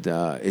 and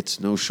it's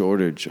no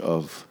shortage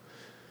of.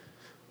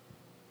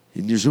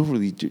 And there's no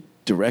really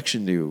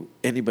direction to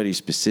anybody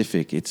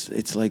specific.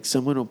 It's like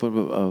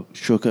someone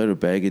shook out a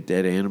bag of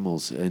dead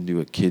animals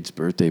into a kid's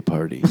birthday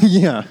party.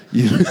 Yeah.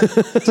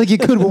 It's like you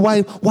could.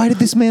 Well, why did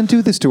this man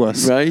do this to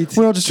us? Right.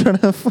 We're all just trying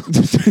to have fun.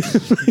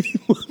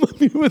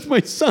 I'm with my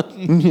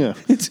son. Yeah.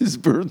 It's his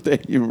birthday.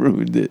 You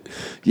ruined it.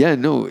 Yeah,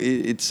 no,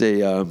 it's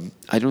a.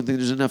 I don't think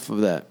there's enough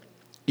of that.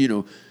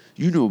 You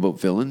know about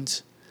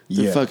villains.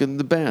 They're Yeah. fucking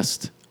the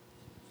best.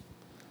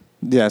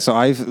 Yeah. So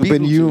I've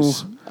been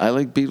Beetlejuice. I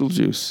like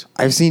Beetlejuice.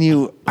 I've seen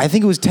you. I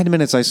think it was 10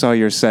 minutes I saw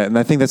your set, and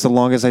I think that's the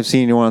longest I've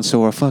seen you on.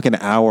 So a fucking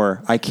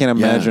hour. I can't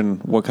imagine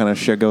what kind of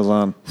shit goes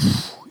on.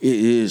 It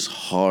is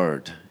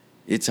hard.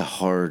 It's a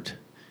hard.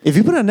 If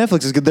you put it on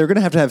Netflix, they're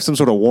going to have some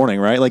sort of warning,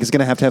 right? Like it's going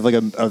to have like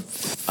a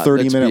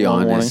 30-minute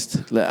long warning.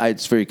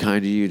 It's very kind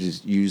of you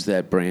to use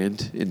that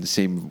brand in the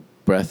same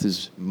breath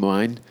as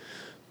mine,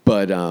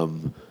 but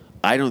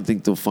I don't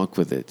think they'll fuck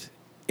with it.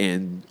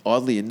 And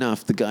oddly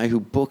enough, the guy who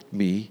booked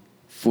me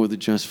for the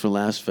Just for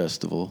Laughs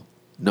Festival,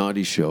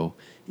 Naughty Show,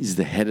 is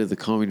the head of the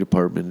comedy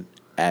department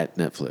at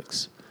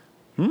Netflix.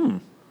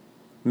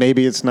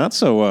 Maybe it's not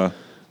so.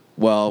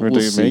 Well, Or we'll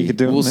do you see. make it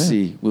do it? We'll Yeah.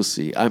 see. We'll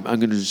see. I'm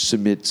going to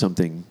submit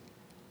something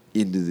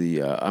into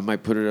the. I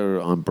might put it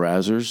out on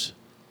Brazzers.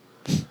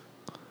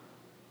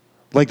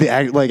 Like the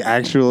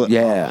actual.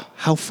 Yeah.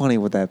 How funny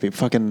would that be?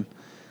 Fucking.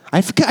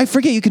 I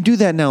forget you can do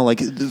that now. Like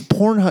the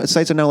porn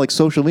sites are now like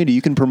social media.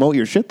 You can promote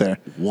your shit there.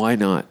 Why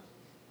not?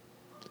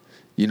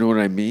 You know what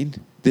I mean?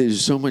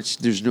 There's so much.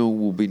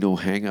 Will be no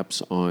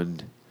hang-ups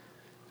on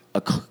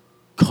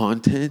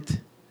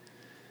content.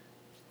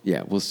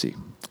 Yeah, we'll see.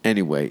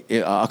 Anyway,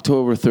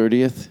 October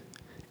 30th,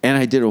 and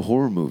I did a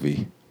horror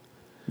movie.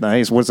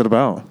 Nice. What's it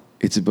about?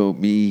 It's about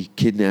me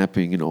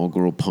kidnapping an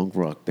all-girl punk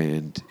rock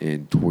band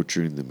and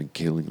torturing them and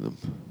killing them.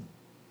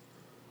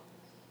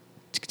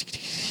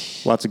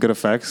 Lots of good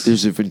effects.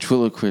 There's a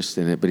ventriloquist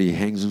in it, but he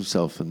hangs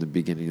himself in the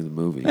beginning of the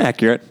movie.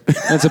 Accurate.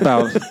 That's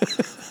about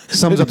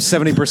sums up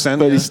 70%.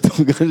 But he's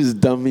still got his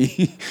dummy.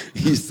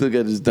 He's still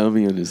got his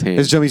dummy on his hand.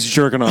 His jummy's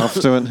jerking off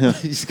to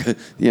it.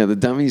 Yeah. The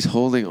dummy's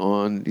holding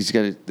on. He's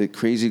got the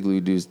crazy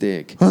glue to his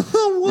dick,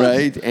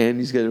 right? And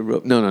he's got a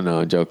rope. No,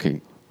 I'm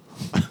joking.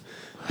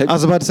 I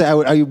was about to say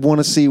I want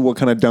to see what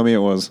kind of dummy it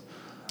was.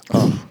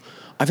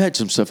 I've had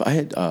some stuff. I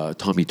had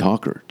Tommy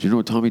Talker. Do you know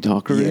what Tommy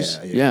Talker is?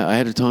 Yeah, I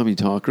had a Tommy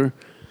Talker.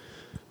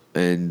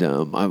 And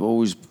I've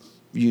always,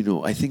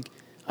 I think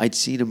I'd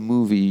seen a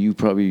movie, you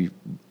probably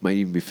might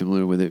even be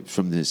familiar with it,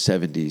 from the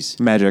 70s.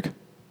 Magic.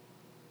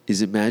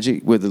 Is it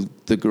Magic? Where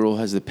the girl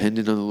has the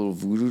pendant on the little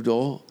voodoo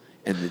doll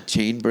and the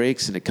chain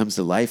breaks and it comes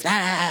to life?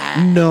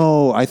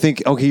 No, I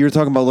think, okay, you're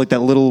talking about like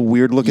that little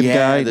weird looking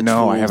guy? the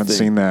No, I troll haven't thing.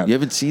 seen that. You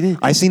haven't seen it?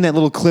 I seen that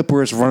little clip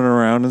where it's running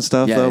around and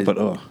stuff, though,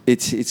 but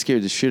It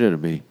scared the shit out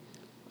of me.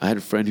 I had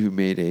a friend who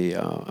made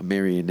a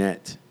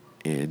marionette,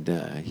 and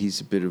he's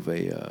a bit of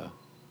a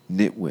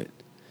nitwit.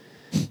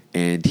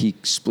 And he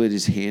split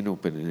his hand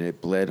open, and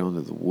it bled onto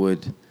the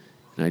wood.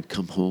 And I'd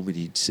come home, and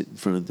he'd sit in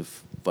front of the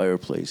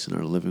fireplace in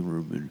our living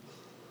room and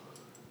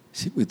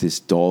sit with this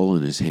doll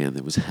in his hand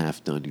that was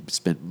half done. He'd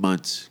spent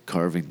months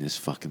carving this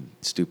fucking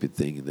stupid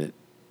thing that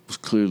was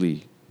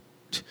clearly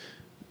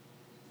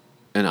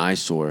an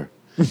eyesore.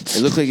 It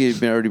looked like it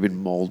had already been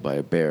mauled by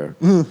a bear.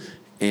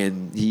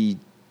 And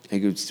I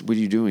go, what are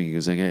you doing? He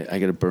goes, I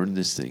got to burn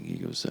this thing. He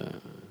goes,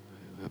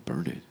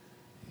 burn it.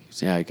 He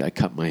goes, yeah, I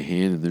cut my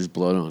hand and there's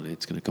blood on it.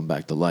 It's going to come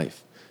back to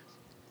life.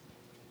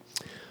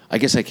 I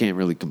guess I can't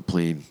really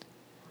complain.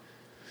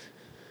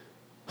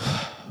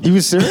 He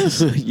was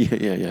serious?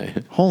 Yeah.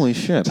 Holy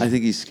shit. I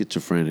think he's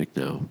schizophrenic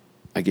now.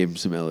 I gave him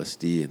some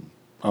LSD in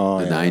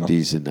the yeah.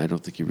 90s, and I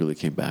don't think he really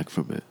came back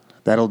from it.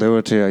 That'll do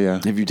it to you, yeah.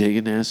 Have you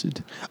taken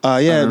acid?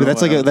 Yeah, but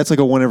that's like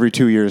a 1 every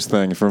 2 years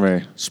thing for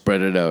me.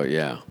 Spread it out,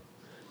 yeah.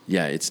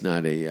 Yeah, it's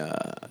not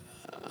a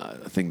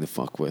thing to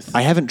fuck with.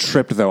 I haven't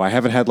tripped though. I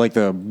haven't had like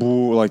the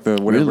boo, like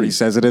the whatever Really? he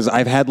says it is.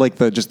 I've had like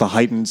the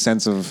heightened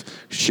sense of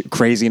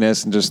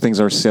craziness and just things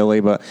are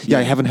silly. But yeah,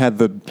 I haven't had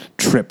the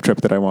trip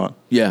that I want.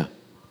 Yeah,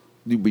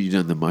 but you've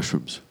done the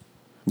mushrooms.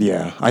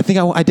 Yeah, I think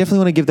I definitely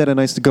want to give that a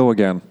nice go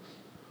again.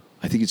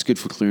 I think it's good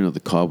for clearing out the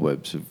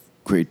cobwebs of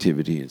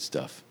creativity and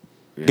stuff.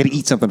 Yeah. Got to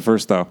eat something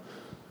first though.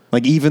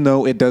 Like even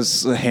though it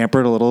does hamper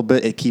it a little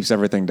bit, it keeps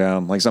everything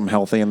down. Like something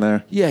healthy in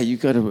there. Yeah, you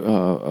got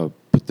to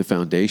put the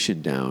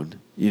foundation down.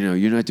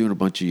 You're not doing a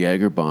bunch of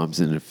Jaeger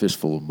bombs and a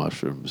fistful of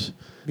mushrooms.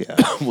 Yeah.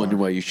 Wonder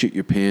why you shit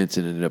your pants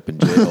and ended up in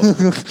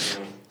jail.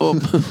 Oh,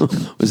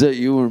 was that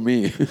you or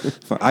me?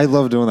 I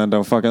love doing that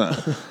though.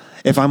 Fucking.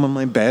 If I'm on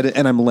my bed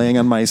and I'm laying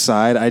on my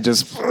side, I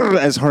just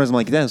as hard as I'm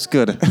like, that's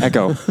good.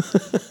 Echo.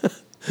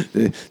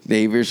 The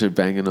neighbors are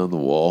banging on the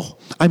wall.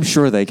 I'm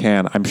sure they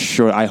can.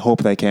 I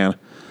hope they can.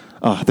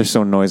 Oh, they're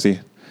so noisy.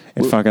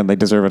 They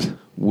deserve it.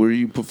 Where are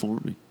you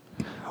performing?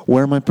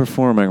 Where am I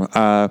performing?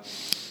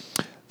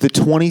 The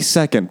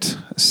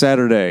 22nd,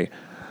 Saturday,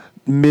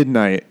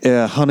 midnight,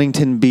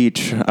 Huntington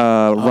Beach.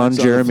 Ron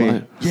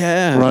Jeremy.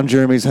 Yeah. Ron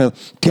Jeremy's.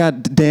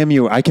 God damn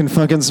you! I can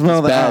fucking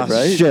smell that. Bad,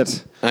 right?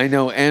 Shit. I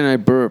know, and I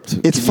burped.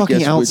 It's Can you fucking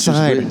guess which is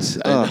outside. which?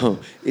 I know.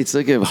 It's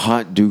like a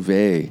hot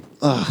duvet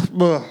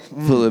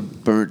full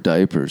of burnt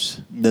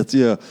diapers. That's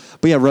yeah.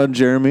 But yeah, Ron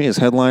Jeremy is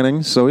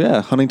headlining. So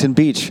yeah, Huntington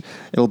Beach.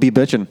 It'll be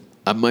bitchin'.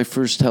 My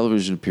first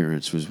television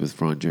appearance was with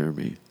Ron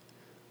Jeremy.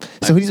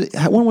 So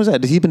when was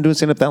that? Has he been doing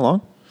stand up that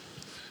long?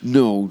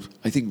 No,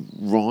 I think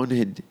Ron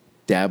had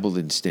dabbled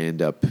in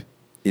stand up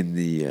in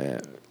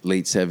the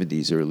late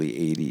 70s, early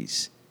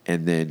 80s.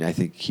 And then I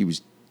think he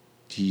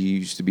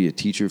used to be a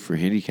teacher for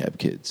handicapped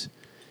kids.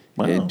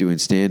 Wow. And doing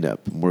stand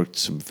up and worked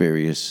some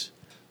various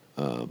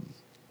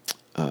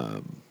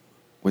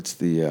what's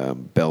the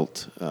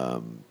belt?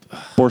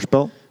 Borscht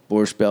Belt.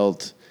 Borscht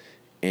Belt,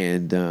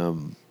 and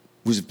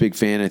was a big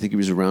fan. I think he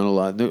was around a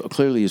lot. No,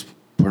 clearly, his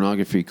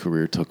pornography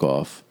career took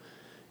off,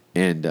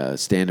 and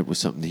stand-up was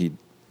something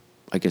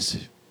I guess,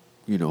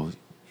 he'd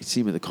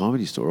see him at the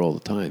Comedy Store all the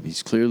time.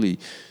 He's clearly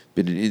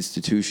been an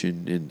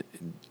institution in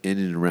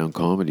and around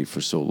comedy for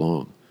so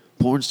long.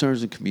 Porn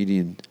stars and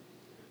comedian,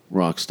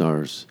 rock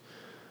stars.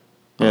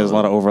 Yeah, there's a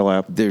lot of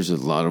overlap. There's a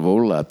lot of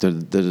overlap. They're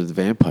the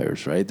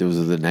vampires, right? Those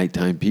are the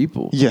nighttime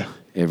people. Yeah.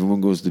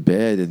 Everyone goes to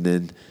bed, and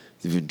then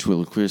the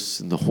ventriloquists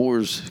and the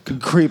whores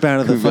Creep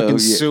out of the creep out, fucking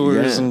yeah,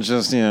 sewers yeah. and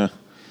just yeah.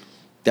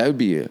 That'd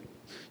be a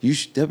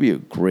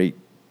great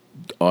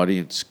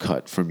audience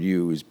cut from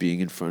you, is being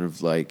in front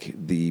of like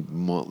the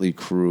motley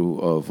crew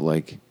of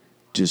like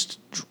just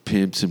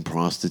pimps and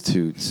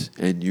prostitutes,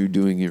 and you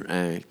doing your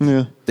act.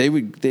 Yeah.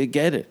 They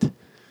get it.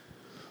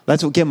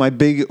 That's what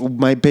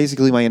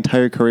basically my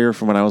entire career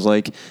from when I was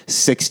like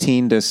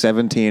 16 to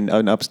 17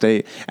 in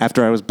upstate,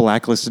 after I was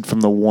blacklisted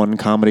from the one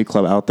comedy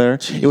club out there.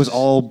 Jeez. It was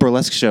all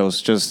burlesque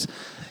shows, just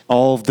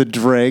all of the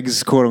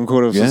dregs, quote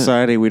unquote, of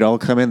society. We'd all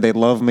come in, they'd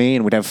love me,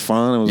 and we'd have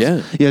fun.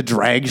 It was,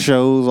 drag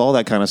shows, all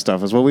that kind of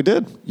stuff is what we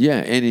did. Yeah,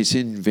 and it's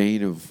in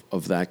vein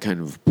of that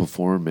kind of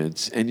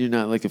performance, and you're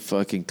not like a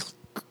fucking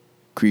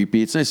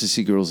creepy. It's nice to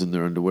see girls in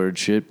their underwear and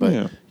shit,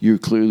 but you're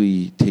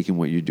clearly taking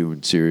what you're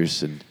doing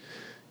serious, and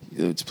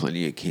it's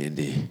plenty of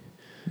candy.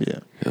 Yeah.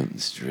 Out in the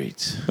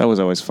streets. That was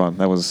always fun.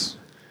 That was...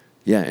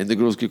 Yeah, and the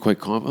girls get quite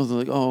confident. They're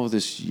like, oh,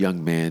 this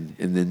young man.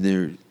 And then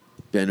they're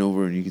bent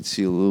over, and you can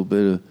see a little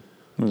bit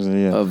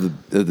of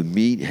the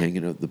meat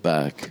hanging out the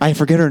back. I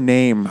forget her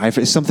name.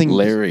 Something...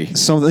 Larry.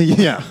 Something,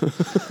 yeah.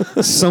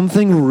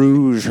 Something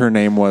Rouge her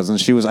name was.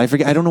 And she was... I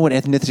forget... I don't know what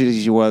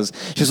ethnicity she was.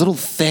 She was a little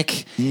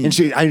thick. And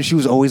she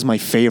was always my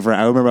favorite.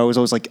 I remember I was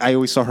always like... I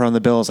always saw her on the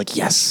bill. I was like,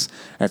 yes,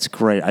 that's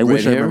great. I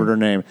wish I remembered her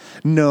name.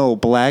 No,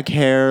 black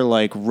hair,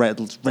 like red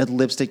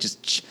lipstick,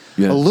 just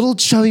a little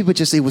chubby, but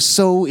just it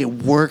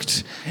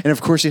worked. And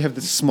of course you have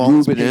the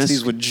smallest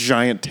pasties with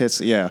giant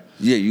tits. Yeah.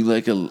 Yeah, you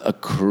like a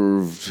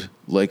curved...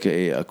 Like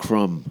a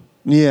crumb.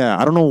 Yeah,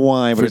 I don't know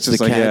why, but Fritz it's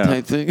just the like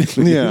cat type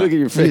thing. Yeah, Look at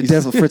your face.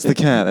 Definitely Fritz the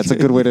cat. That's a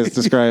good way to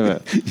describe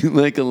it. You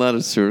like a lot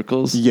of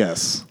circles.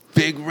 Yes.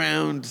 Big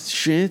round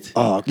shit.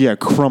 Oh yeah,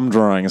 crumb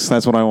drawings.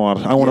 That's what I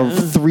want. I want a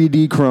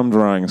 3D crumb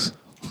drawings.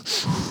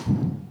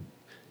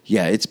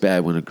 Yeah, it's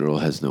bad when a girl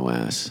has no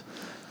ass.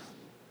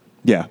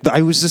 Yeah,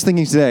 I was just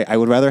thinking today. I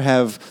would rather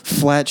have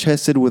flat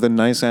chested with a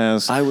nice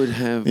ass. I would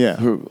have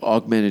her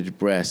augmented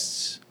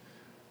breasts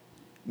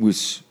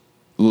with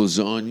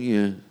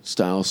lasagna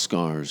style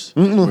scars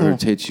where her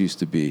tits used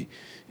to be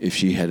if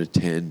she had a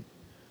 10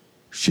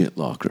 shit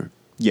locker.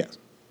 Yes.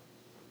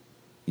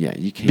 Yeah,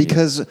 you can't.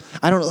 Because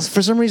I don't know,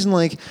 for some reason,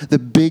 like the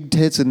big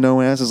tits and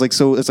no ass is like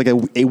so. It's like a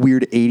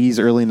weird '80s,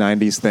 early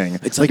 '90s thing.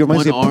 It's like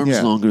one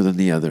arm's longer than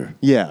the other.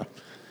 Yeah,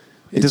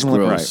 it doesn't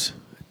look right.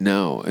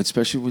 No,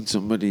 especially when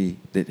somebody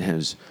that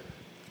has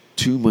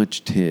too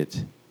much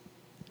tit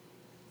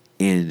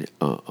and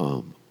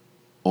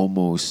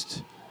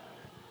almost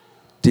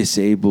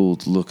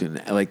disabled looking,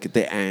 like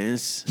the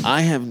ass.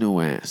 I have no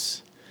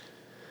ass,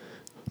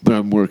 but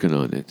I'm working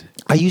on it.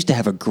 I used to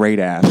have a great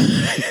ass,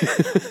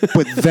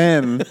 but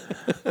then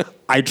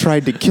I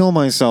tried to kill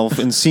myself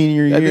in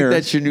senior year. I think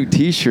that's your new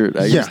T-shirt.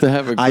 I used to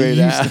have a great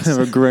ass. I used to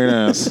have a great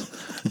ass.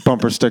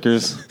 Bumper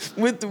stickers.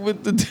 with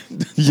the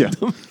yeah.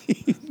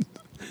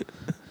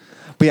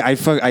 But yeah,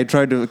 I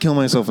tried to kill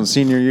myself in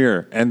senior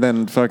year, and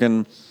then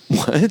fucking...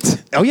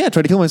 What? Oh yeah, I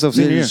tried to kill myself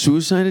senior year.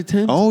 Suicide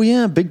attempt? Oh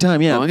yeah, big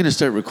time, yeah. Oh, I'm going to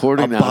start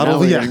recording now. Bottle,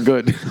 we're getting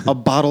good. A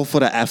bottle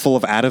full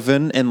of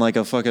Ativan and like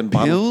a fucking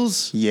bottle.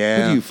 Pills? Yeah.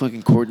 What are you,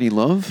 fucking Courtney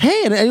Love?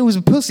 Hey, and it was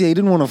a pussy. I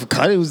didn't want to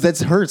cut it. That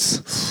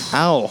hurts.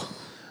 Ow.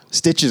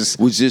 Stitches.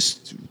 Was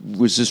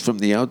this from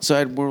the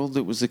outside world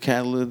that was the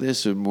catalyst of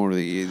this, or more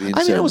the inside?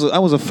 I mean, I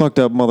was a fucked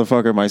up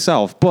motherfucker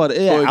myself, but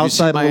yeah, have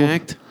outside you seen my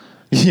act?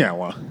 Yeah,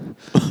 well.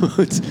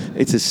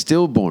 It's a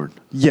stillborn,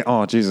 Yeah,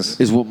 oh, Jesus.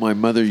 is what my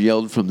mother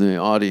yelled from the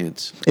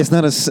audience. It's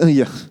not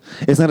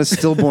a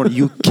stillborn.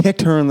 You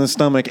kicked her in the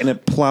stomach and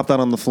it plopped out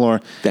on the floor.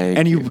 Thank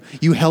and you.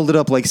 you held it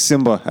up like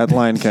Simba at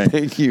Lion King.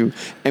 Thank you.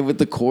 And with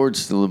the cord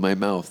still in my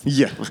mouth.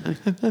 Yeah.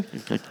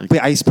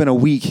 But I spent a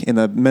week in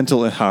the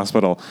mental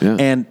hospital, Yeah.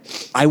 and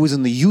I was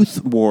in the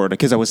youth ward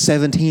because I was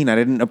 17. I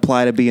didn't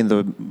apply to be in the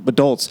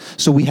adults,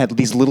 so we had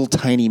these little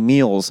tiny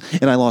meals,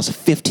 and I lost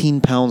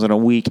 15 pounds in a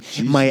week.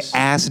 My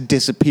ass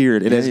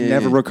disappeared. It has yeah,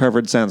 never yeah.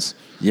 recovered since.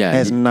 Yeah, it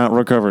has not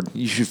recovered.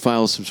 You should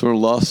file some sort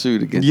of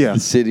lawsuit against Yeah. the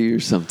city or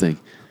something.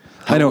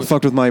 I know it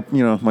fucked with my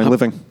my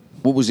living.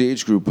 What was the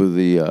age group of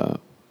the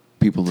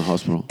people in the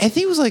hospital? I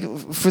think it was like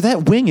for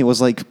that wing, it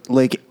was like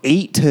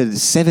 8 to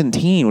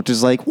 17, which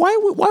is like why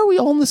are we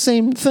all in the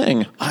same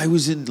thing? I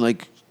was in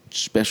like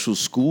special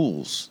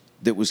schools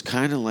that was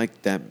kind of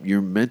like that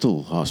your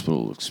mental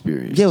hospital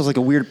experience. Yeah, it was like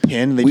a weird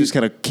pin. They just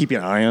kind of keep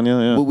an eye on you.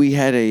 Yeah. But we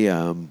had a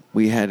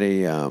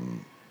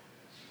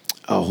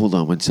oh, hold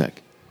on one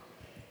sec.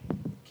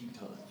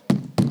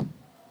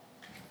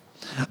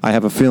 I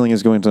have a feeling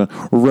he's going to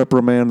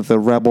reprimand the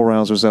rabble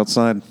rousers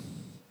outside.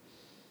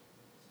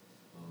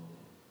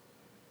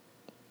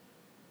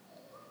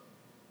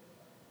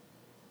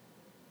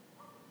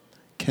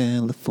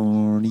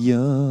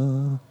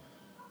 California.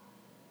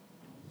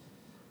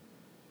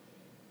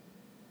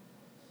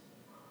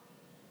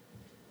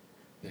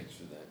 Thanks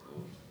for that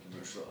little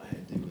commercial. I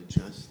had to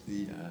adjust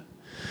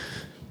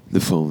the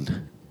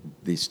phone.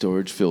 The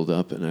storage filled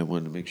up, and I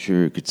wanted to make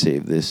sure it could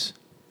save this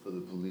for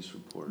the police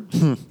report.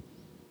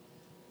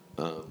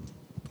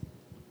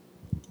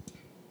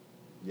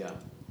 Yeah.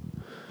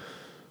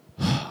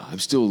 I'm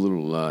still a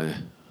little. I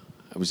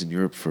was in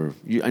Europe for.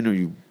 I know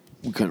you.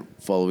 We kind of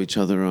follow each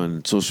other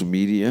on social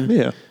media.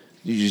 Yeah.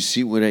 Did you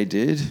see what I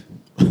did?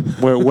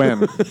 Where?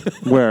 When?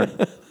 Where?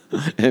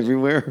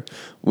 Everywhere.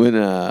 When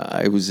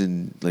I was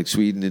in like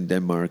Sweden and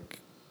Denmark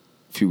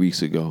a few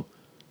weeks ago,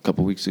 a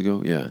couple weeks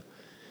ago, yeah,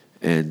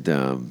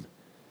 and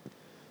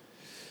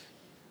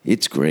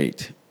it's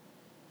great.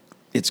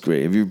 It's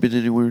great. Have you been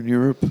anywhere in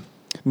Europe?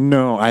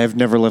 No, I have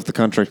never left the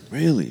country.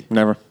 Really?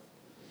 Never.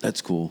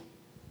 That's cool.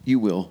 You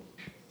will.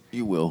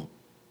 You will.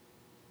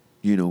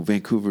 You know,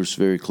 Vancouver's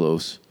very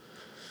close.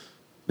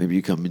 Maybe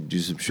you come and do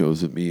some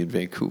shows with me in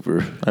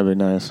Vancouver. That'd be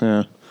nice.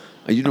 Yeah.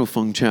 You know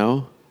Feng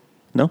Chao?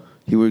 No.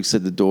 He works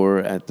at the door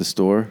at the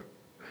store.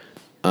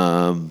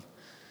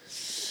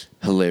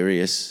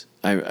 Hilarious.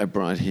 I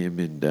brought him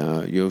and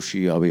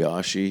Yoshi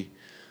Abayashi,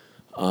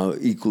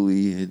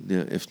 equally,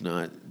 if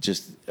not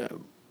just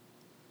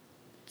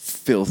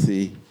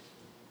filthy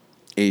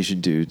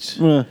Asian dudes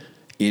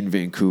in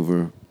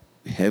Vancouver,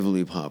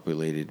 heavily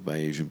populated by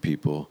Asian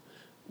people.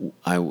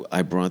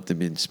 I brought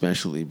them in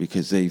specially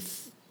because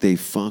they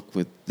fuck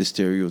with the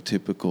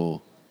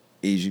stereotypical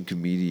Asian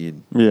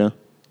comedian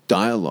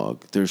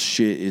dialogue. Their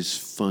shit is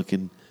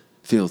fucking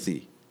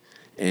filthy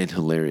and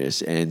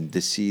hilarious. And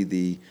to see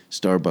the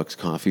Starbucks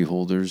coffee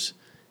holders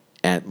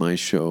at my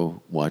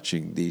show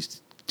watching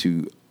these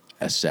two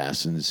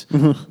assassins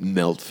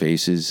melt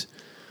faces,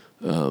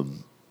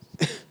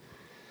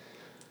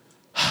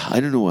 I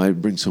don't know why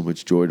it brings so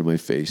much joy to my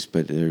face,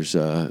 but there's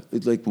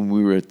it's like when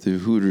we were at the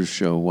Hooters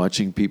show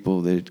watching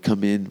people that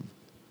come in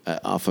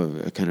off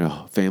of a kind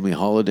of family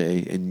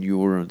holiday and you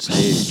were on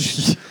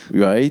stage,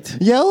 right?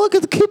 Yeah, look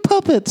at the cute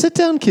puppet. Sit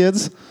down,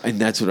 kids. And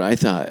that's what I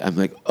thought. I'm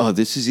like, oh,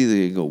 this is either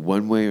going to go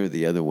one way or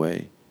the other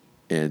way.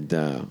 And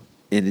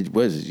it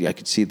was. I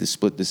could see the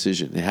split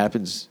decision. It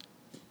happens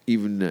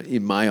even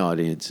in my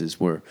audiences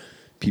where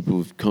people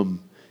have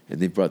come and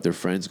they brought their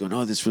friends going,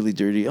 oh, this is really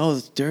dirty. Oh,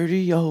 it's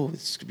dirty. Oh,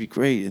 this could be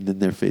great. And then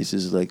their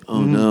faces are like,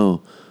 oh,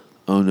 no.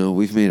 Oh, no,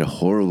 we've made a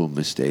horrible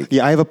mistake.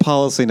 Yeah, I have a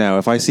policy now.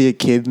 If I see a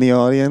kid in the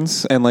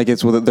audience and like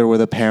they're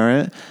with a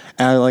parent,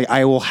 and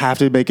I will have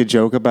to make a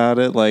joke about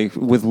it, like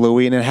with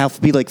Louis, and it have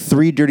to be like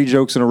 3 dirty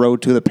jokes in a row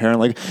to the parent.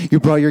 Like, you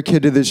brought your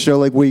kid to this show.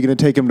 Like, what are you going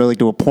to take him to? Like,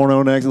 do a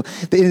porno next? And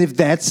if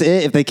that's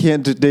it, if they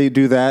can't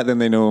do that, then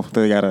they know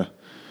they gotta.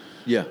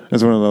 Yeah.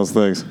 It's one of those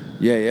things.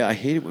 Yeah. I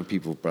hate it when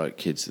people brought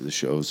kids to the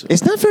shows.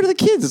 It's not fair to the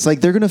kids. It's like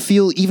they're going to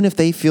feel, even if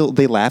they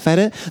laugh at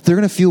it, they're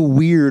going to feel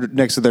weird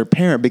next to their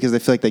parent because they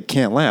feel like they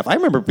can't laugh. I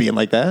remember being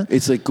like that.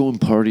 It's like going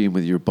partying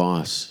with your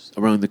boss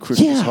around the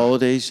Christmas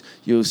holidays.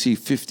 You'll see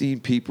 15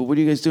 people. What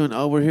are you guys doing?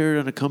 Oh, we're here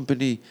on a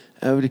company.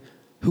 Who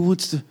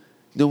wants to?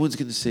 No one's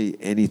going to say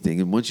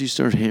anything. And once you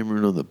start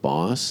hammering on the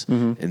boss,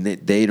 and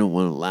they don't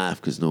want to laugh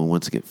because no one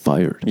wants to get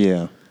fired.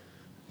 Yeah.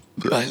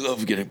 I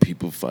love getting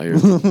people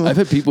fired. I've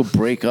had people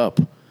break up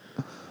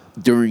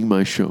during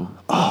my show.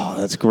 Oh,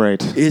 that's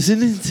great.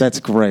 Isn't it? That's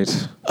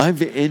great.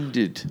 I've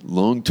ended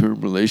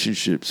long-term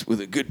relationships with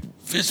a good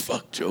fist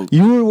fuck joke.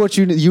 You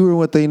were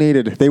what they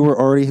needed. They were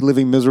already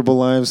living miserable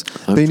lives.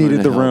 They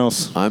needed the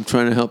rouse. I'm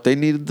trying to help. They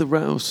needed the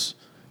rouse.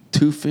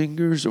 2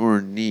 fingers or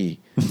a knee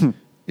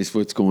is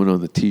what's going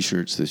on the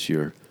T-shirts this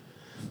year.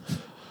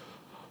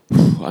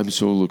 I'm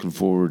so looking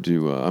forward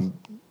to.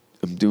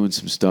 I'm doing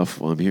some stuff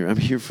while I'm here. I'm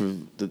here for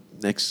the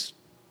next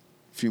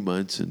few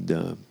months, and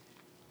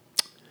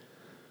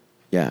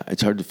yeah,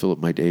 it's hard to fill up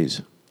my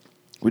days.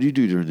 What do you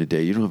do during the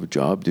day? You don't have a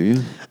job, do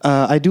you?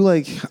 I do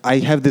I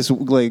have this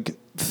like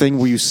thing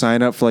where you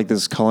sign up for like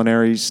this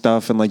culinary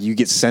stuff and like you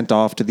get sent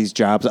off to these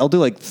jobs. I'll do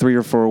like 3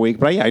 or 4 a week,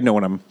 but I know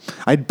when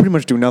I pretty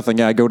much do nothing.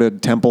 Yeah, I go to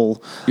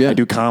Temple. Yeah. I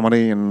do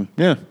comedy and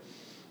yeah.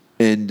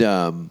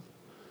 And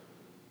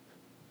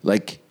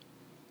like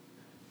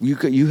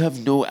you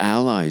have no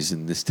allies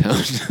in this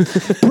town.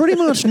 Pretty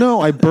much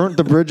no. I burnt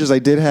the bridges I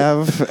did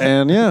have,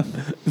 and yeah.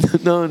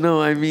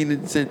 No. I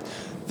mean,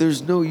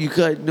 there's no. You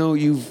got no.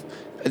 You've.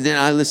 And then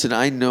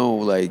I know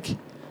like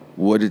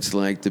what it's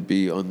like to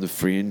be on the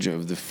fringe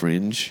of the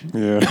fringe.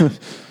 Yeah.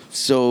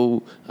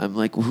 So I'm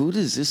like, who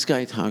does this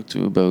guy talk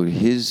to about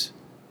his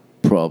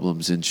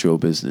problems in show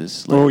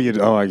business? Like,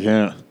 I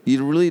can't.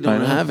 you really don't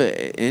know. have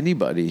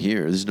anybody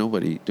here. There's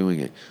nobody doing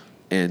it.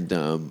 And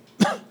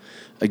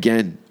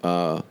again,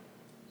 Brian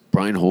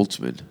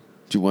Holtzman.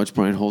 Did you watch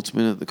Brian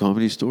Holtzman at the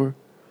Comedy Store?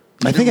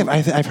 I think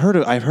I've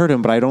heard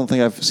him, but I don't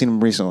think I've seen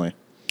him recently.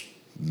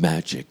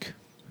 Magic.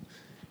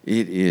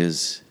 It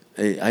is.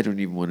 I don't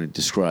even want to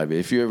describe it.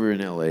 If you're ever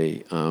in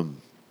LA,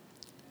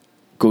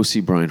 go see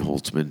Brian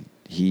Holtzman.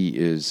 He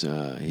is.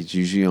 He's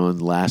usually on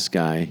Last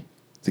Guy,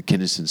 the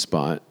Kinnison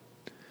spot.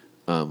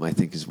 I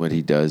think is what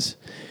he does,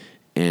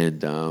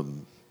 and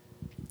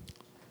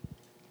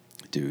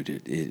dude,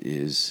 it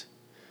is.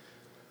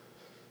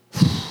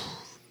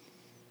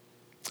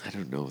 I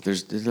don't know.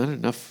 There's not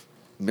enough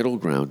middle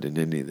ground in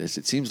any of this.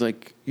 It seems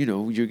like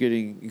you're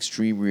getting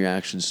extreme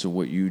reactions to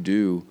what you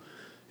do.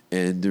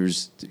 And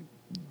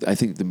I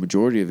think the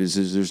majority of it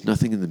is there's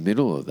nothing in the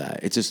middle of that.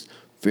 It's just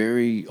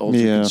very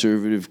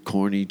ultra-conservative,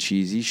 corny,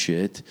 cheesy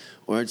shit.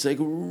 Or it's like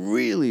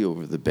really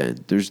over the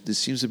bend. There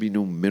seems to be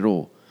no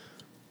middle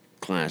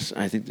class.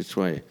 I think that's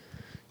why,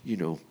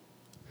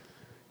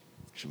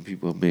 some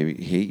people maybe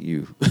hate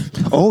you.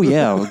 Oh,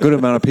 yeah. A good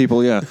amount of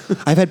people, yeah.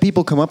 I've had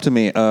people come up to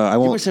me. You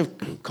must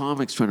have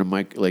comics trying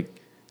to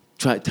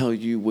try to tell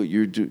you what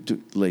you're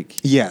like.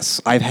 Yes,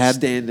 I've had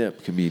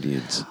stand-up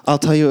comedians. I'll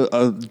tell you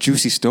a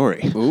juicy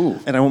story. Ooh.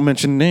 And I won't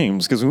mention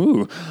names because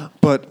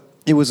but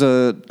I was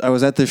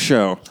at this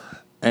show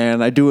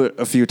and I do it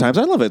a few times.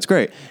 I love it. It's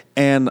great.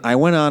 And I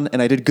went on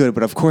and I did good,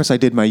 but of course I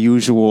did my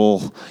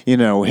usual,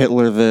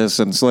 Hitler this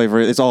and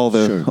slavery. It's all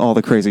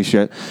the crazy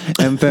shit.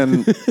 And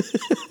then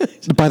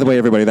by the way,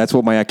 everybody, that's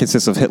what my act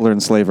consists of, Hitler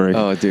and slavery.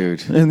 Oh,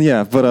 dude. And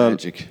yeah, but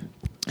Magic.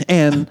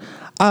 And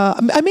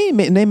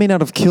they may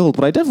not have killed,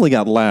 but I definitely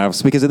got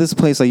laughs because at this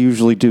place I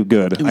usually do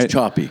good. It was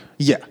choppy.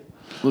 Yeah.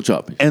 A little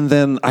choppy. And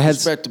then I had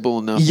respectable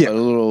enough, yeah. but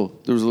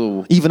there was a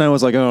little. Even I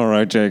was like, all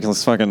right, Jake,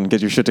 let's fucking get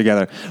your shit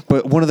together.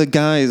 But one of the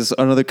guys,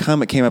 another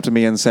comic came up to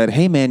me and said,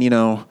 hey man, you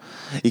got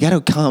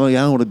to calm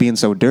down with being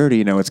so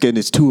dirty.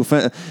 It's too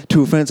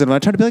offensive. And I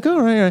tried to be like,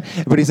 all right.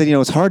 But he said,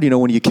 it's hard,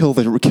 when you kill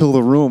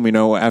the room,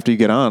 after you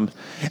get on.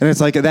 And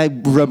it's like, that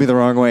rubbed me the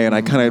wrong way. And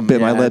I kind of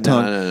bit my lip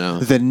tongue. No.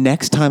 The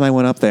next time I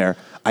went up there,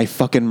 I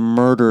fucking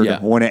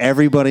murdered when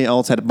everybody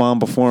else had bombed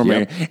before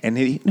me. And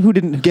who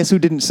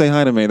didn't say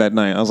hi to me that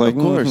night? I was like,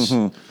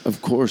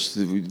 of course.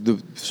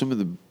 Some of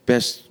the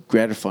best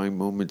gratifying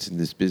moments in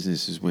this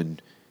business is when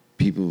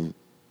people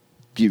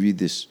give you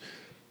this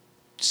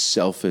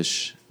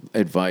selfish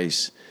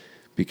advice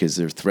because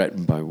they're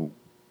threatened by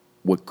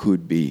what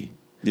could be.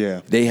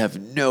 Yeah. They have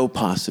no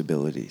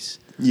possibilities.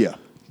 Yeah.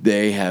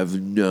 They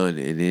have none,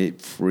 and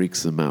it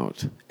freaks them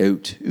out.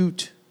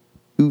 Oot.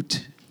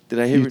 Did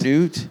I hear an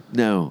oot?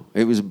 No,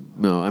 it was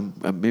no.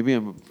 Maybe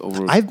I'm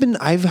over.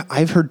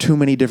 I've heard too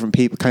many different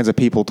kinds of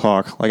people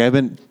talk. Like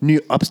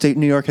upstate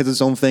New York has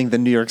its own thing.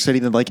 Then New York City.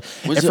 Then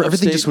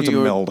everything just was a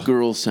meld.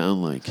 Girls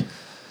sound like?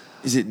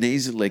 Is it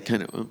nasal? Like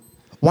kind of.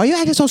 Why you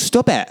acting so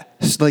stupid?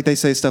 Like they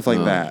say stuff like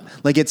that.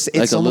 Like it's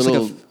like almost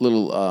a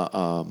little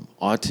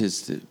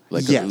autistic,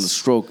 like yes. a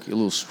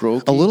little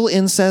stroke, a little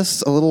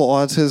incest, a little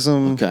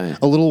autism,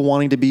 a little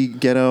wanting to be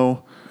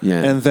ghetto.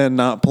 Yeah. And then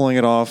not pulling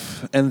it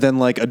off. And then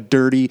like a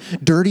dirty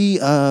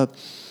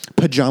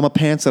pajama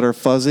pants that are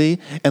fuzzy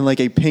and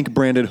like a pink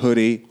branded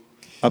hoodie,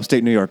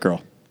 upstate New York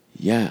girl.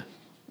 Yeah.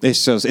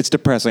 It's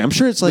depressing. I'm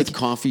sure it's like with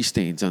coffee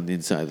stains on the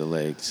inside of the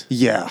legs.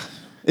 Yeah.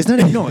 It's not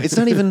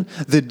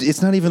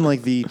even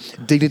like the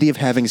dignity of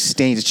having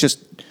stains. It's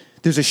just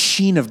there's a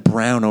sheen of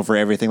brown over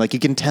everything. Like you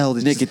can tell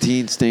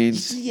nicotine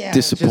stains,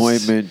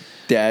 disappointment,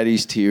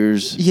 daddy's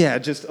tears. Yeah,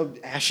 just an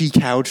ashy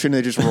couch and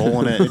they just roll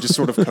on it. It just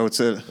sort of coats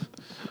it.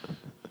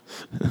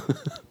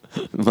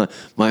 My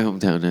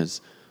hometown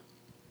has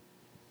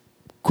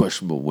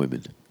questionable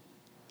women,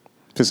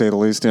 to say the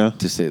least. Yeah,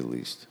 to say the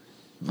least.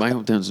 My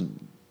hometown's.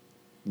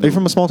 Are you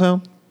from a small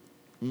town?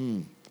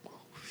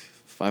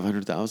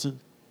 500,000.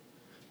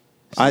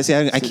 I see.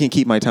 I can't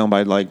keep my town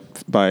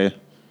by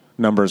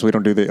numbers. We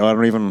don't do the. I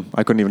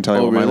couldn't even tell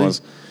you what mine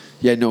was.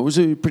 Yeah, no, it was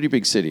a pretty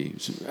big city. It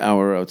was an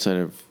hour outside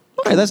of.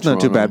 All right, that's not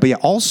too bad. But yeah,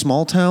 all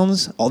small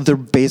towns, they're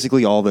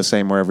basically all the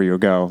same wherever you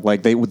go.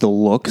 Like with the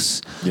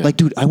looks. Yeah. Like,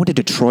 dude, I went to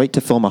Detroit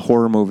to film a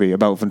horror movie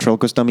about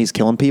ventriloquist dummies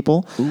killing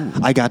people. Ooh.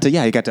 I got to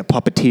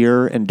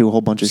puppeteer and do a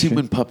whole bunch of shit. See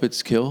when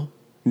puppets kill?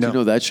 No. Do you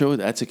know that show?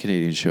 That's a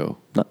Canadian show.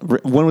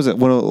 When was it?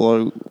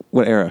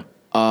 What era?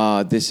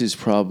 This is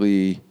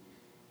probably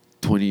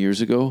 20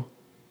 years ago.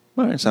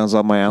 All right, sounds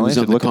up my It alley. was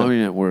I on should the look at it. Comedy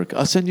Network.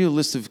 I'll send you a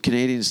list of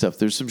Canadian stuff.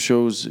 There's some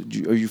shows.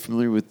 Are you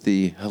familiar with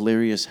the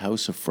hilarious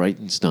House of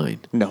Frightenstein?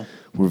 No.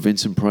 Where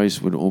Vincent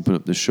Price would open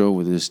up the show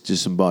with this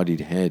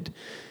disembodied head,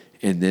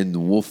 and then the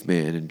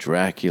Wolfman and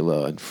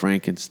Dracula and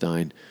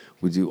Frankenstein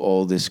would do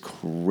all this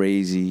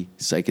crazy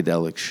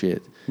psychedelic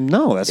shit.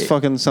 No, that's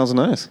fucking sounds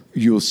nice.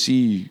 You'll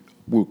see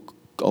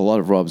a lot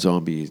of Rob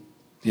Zombie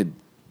had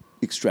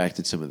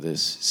extracted some of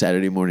this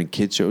Saturday Morning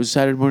Kid Show. It was a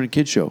Saturday Morning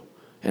Kid Show.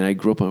 And I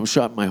grew up, I was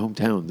shot in my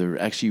hometown. They're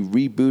actually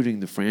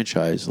rebooting the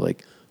franchise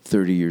like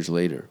 30 years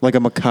later. Like a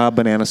macabre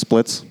banana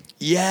splits.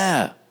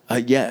 Yeah.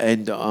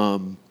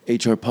 And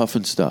HR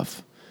Puffin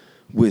stuff.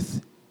 You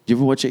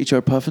ever watch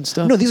HR Puffin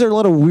stuff? No, these are a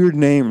lot of weird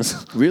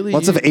names. Really?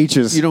 Lots of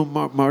H's. You know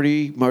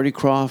Marty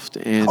Croft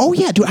and... Oh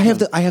yeah, dude, I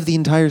have the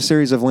entire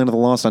series of Land of the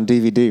Lost on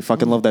DVD.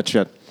 Fucking love that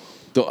shit.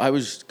 Though I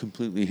was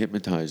completely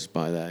hypnotized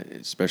by that,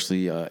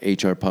 especially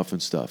HR Puffin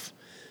stuff.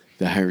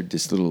 They hired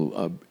this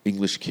little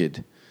English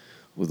kid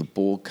with a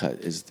bowl cut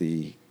as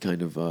the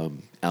kind of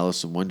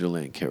Alice in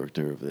Wonderland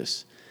character of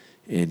this.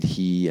 And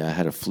he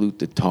had a flute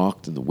that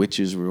talked, and the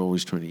witches were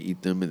always trying to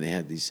eat them, and they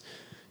had these,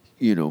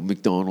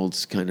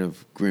 McDonald's kind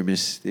of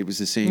grimace. It was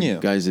the same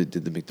guys that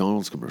did the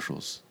McDonald's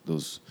commercials,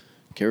 those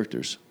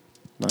characters.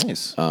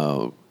 Nice.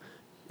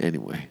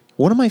 Anyway.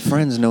 One of my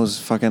friends knows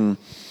fucking,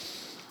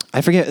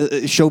 I forget,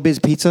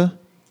 Showbiz Pizza?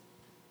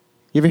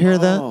 You ever hear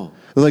of that?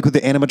 Like with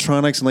the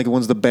animatronics and like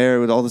one's the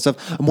bear with all this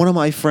stuff. And one of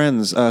my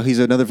friends, he's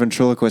another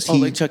ventriloquist.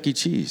 Like Chuck E.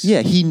 Cheese.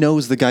 Yeah, he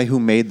knows the guy who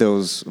made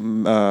those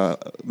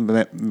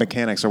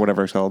mechanics or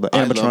whatever it's called. The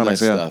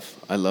animatronics.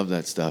 I love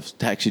that stuff.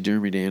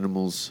 Taxidermied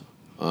animals,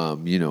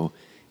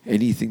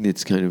 anything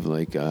that's kind of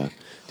like...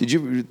 did you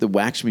ever the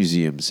wax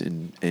museums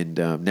in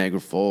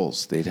Niagara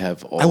Falls? They'd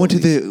have all I went to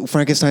the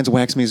Frankenstein's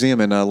Wax Museum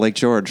in Lake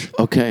George.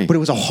 Okay. But it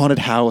was a haunted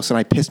house, and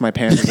I pissed my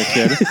pants as a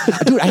kid.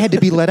 Dude, I had to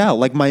be let out.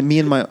 Like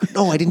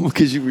No, I didn't.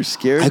 Because you were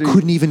scared? I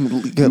couldn't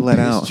even get let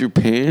out. Pissed your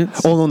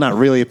pants? Oh, no, not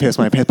really piss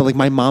my pants, but like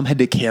my mom had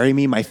to carry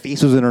me. My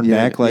face was in her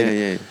neck.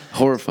 Like,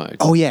 horrified.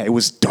 Oh, yeah, it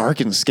was dark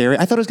and scary.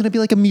 I thought it was going to be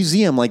like a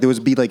museum. Like there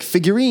would be like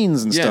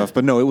figurines and stuff.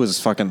 But no, it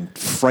was fucking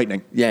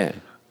frightening. Yeah.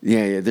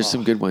 There's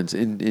some good ones.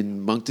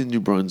 In Moncton, New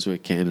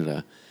Brunswick,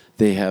 Canada,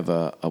 they have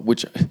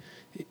which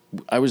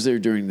I was there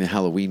during the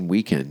Halloween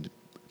weekend,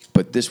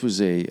 but this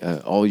was a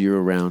all year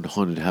round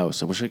haunted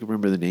house. I wish I could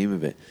remember the name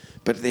of it,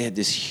 but they had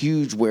this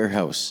huge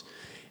warehouse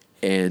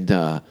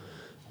and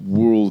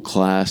world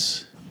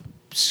class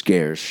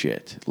scare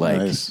shit. Like,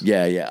 nice.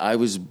 I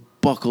was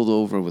buckled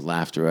over with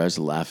laughter. I was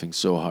laughing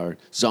so hard.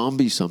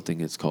 Zombie something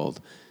it's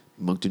called,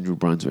 Moncton, New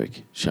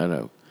Brunswick. Shout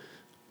out.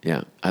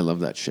 Yeah, I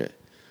love that shit.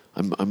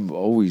 I'm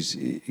always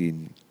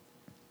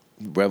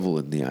revel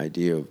in the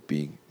idea of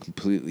being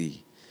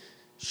completely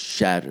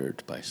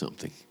shattered by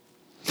something.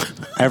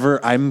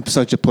 I'm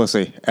such a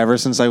pussy. Ever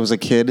since I was a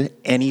kid,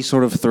 any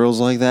sort of thrills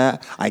like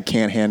that, I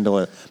can't handle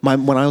it.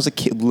 When I was a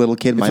little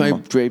kid, if I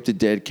draped a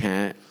dead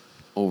cat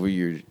over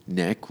your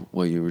neck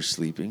while you were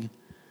sleeping,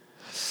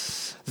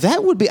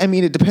 that would be. I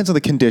mean, it depends on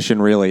the condition,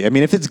 really. I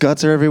mean, if its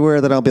guts are everywhere,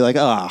 then I'll be like,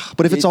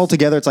 but if it's all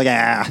together, it's like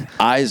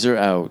eyes are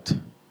out.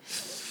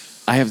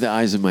 I have the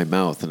eyes in my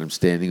mouth, and I'm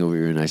standing over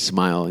here, and I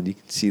smile, and you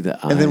can see the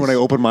eyes. And then when I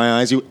open my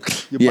eyes, you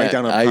bite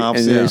down on pops.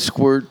 And then I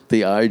squirt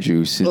the eye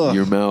juice in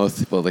your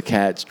mouth while the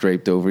cat's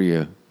draped over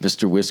you.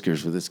 Mr.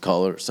 Whiskers with his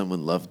collar.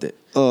 Someone loved it.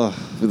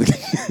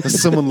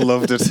 Someone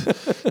loved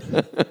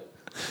it.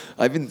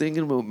 I've been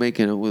thinking about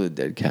making out with a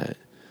dead cat.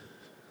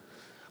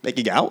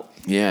 Making out?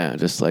 Yeah,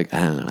 just like,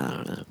 I don't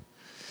know.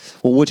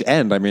 Well, which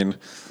end? I mean,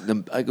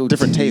 I go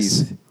different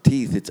tastes.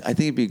 Teeth. I think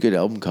it'd be a good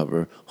album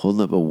cover,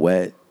 holding up a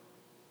wet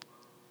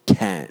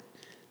cat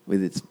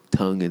with its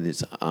tongue and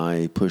its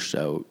eye pushed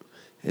out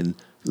and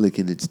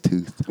licking its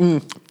tooth.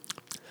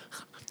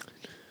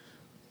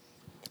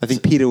 I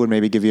think Peter would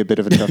maybe give you a bit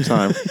of a tough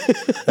time.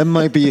 That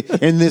might be,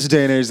 in this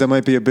day and age, that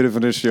might be a bit of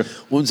an issue.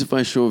 Once if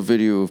I show a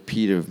video of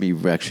Peter of me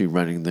actually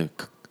running the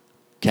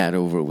cat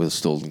over with a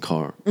stolen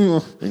car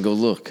and go,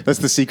 look. That's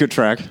the secret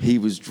track. He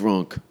was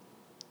drunk.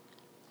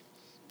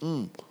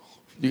 You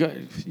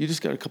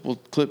just got a couple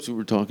of clips we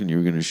were talking. You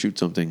were going to shoot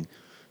something,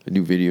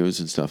 new videos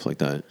and stuff like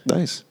that.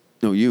 Nice.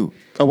 No, you.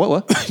 Oh,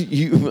 what?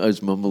 I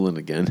was mumbling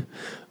again.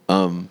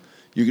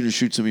 You're going to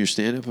shoot some of your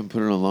stand-up and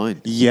put it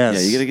online? Yes.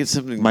 Yeah, you got to get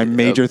something. My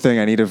major thing,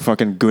 I need a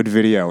fucking good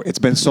video. It's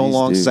been so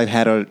long since I've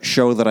had a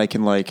show that I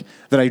can that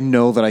I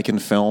know that I can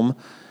film.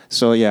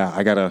 So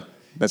yeah,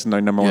 that's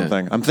my number one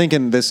thing. I'm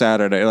thinking this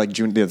Saturday, like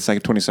June the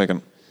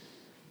 22nd.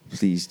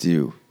 Please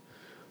do.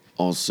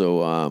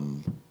 Also,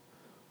 I'm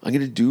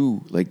going to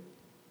do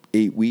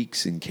 8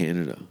 weeks in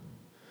Canada.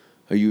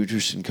 Are you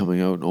interested in coming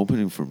out and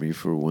opening for me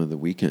for one of the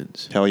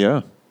weekends? Hell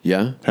yeah.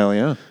 Yeah? Hell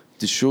yeah.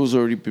 The show's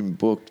already been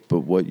booked, but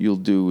what you'll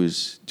do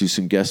is do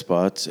some guest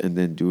spots and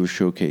then do a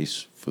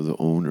showcase for the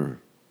owner,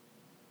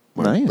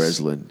 Mark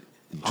Breslin,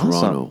 in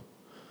Toronto.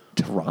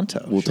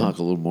 Toronto. We'll talk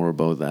a little more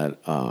about that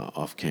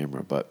off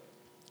camera, but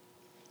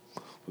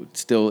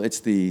still,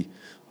 it's the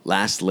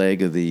last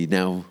leg of the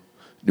now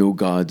No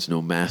Gods,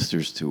 No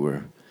Masters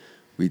tour.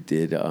 We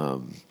did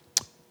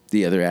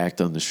the other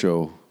act on the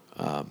show,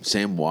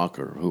 Sam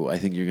Walker, who I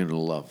think you're going to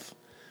love.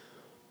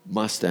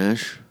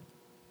 Mustache,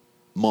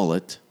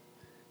 mullet,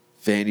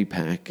 fanny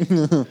pack,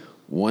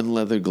 one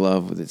leather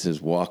glove that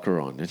says Walker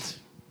on it,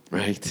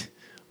 right?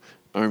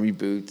 Army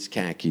boots,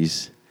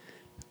 khakis,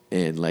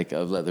 and like a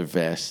leather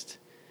vest.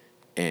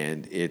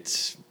 And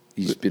he's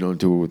been on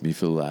tour with me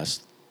for the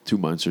last 2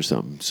 months or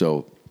something.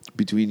 So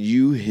between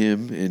you,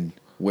 him, and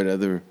what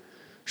other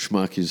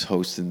schmuck is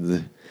hosting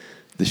the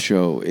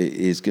show, it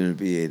is going to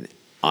be an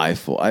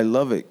eyeful. I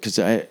love it because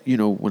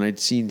when I'd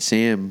seen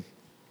Sam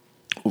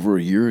over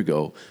a year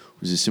ago, it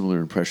was a similar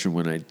impression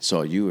when I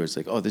saw you. I was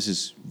like, oh, this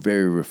is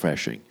very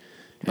refreshing.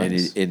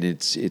 Nice. And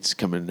it's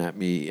coming at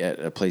me at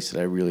a place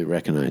that I really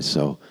recognize.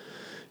 So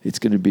it's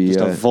going to be just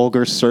a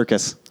vulgar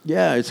circus.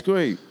 Yeah, it's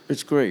great.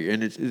 It's great.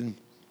 And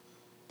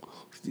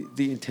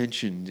the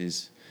intention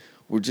is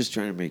we're just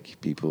trying to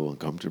make people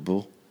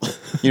uncomfortable.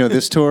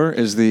 This tour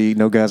is the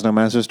No Gods, No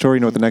Masters tour.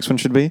 You know what the next one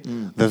should be?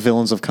 The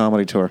Villains of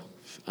Comedy tour.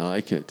 I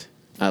like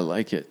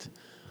it.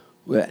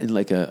 Well, and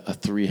like a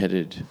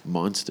three-headed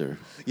monster.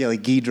 Yeah,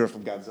 like Ghidorah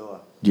from Godzilla.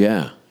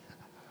 Yeah.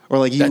 Or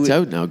like you. That's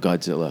out now,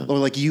 Godzilla. Or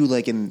like you,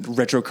 like in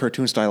retro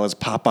cartoon style as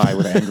Popeye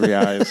with angry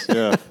eyes.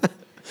 Yeah.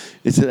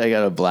 It said I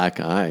got a black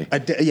eye.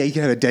 Yeah, you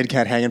can have a dead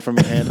cat hanging from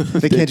your hand.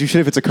 They can't do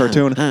shit if it's a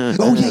cartoon.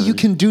 Oh, yeah, you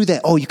can do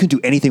that. Oh, you can do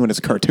anything when it's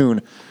a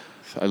cartoon.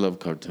 I love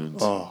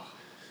cartoons. Oh.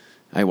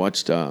 I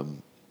watched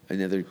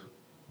another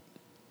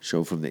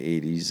show from the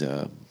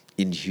 80s,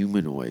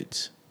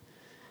 Inhumanoids.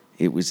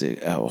 It was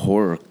a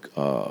horror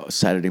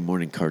Saturday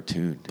morning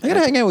cartoon. I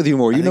gotta hang out with you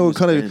more. You know,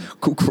 kind of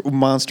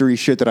monstery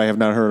shit that I have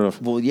not heard of.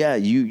 Well, yeah,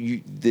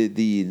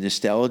 the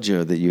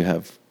nostalgia that you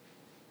have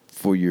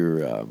for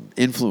your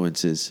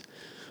influences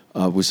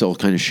was all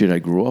kind of shit I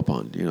grew up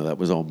on. That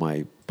was all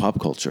my pop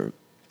culture.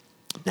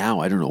 Now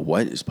I don't know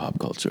what is pop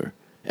culture.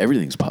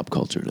 Everything's pop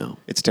culture now.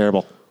 It's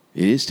terrible.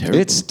 It is terrible.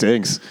 It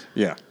stinks.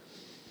 Yeah.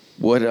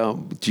 What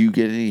do you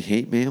get any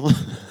hate mail?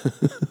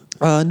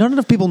 Not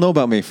enough people know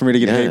about me for me to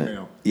get hate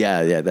mail.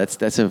 Yeah.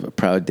 That's a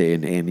proud day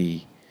in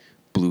any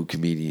blue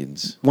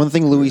comedians. One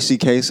thing Louis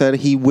C.K. said,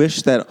 he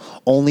wished that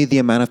only the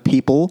amount of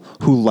people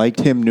who liked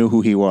him knew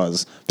who he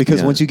was.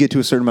 Because once you get to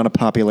a certain amount of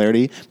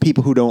popularity,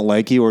 people who don't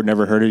like you or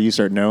never heard of you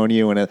start knowing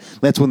you, and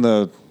that's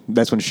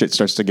when shit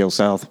starts to go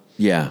south.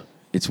 Yeah,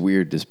 it's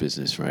weird, this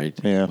business, right?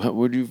 Yeah.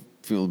 What do you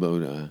feel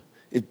about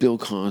if Bill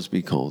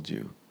Cosby called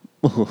you?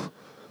 Well,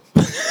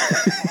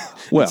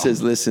 it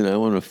says, "Listen, I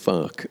want to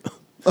fuck."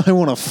 I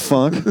want to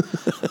fuck.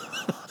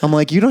 I'm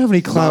like, you don't have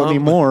any clout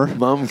anymore.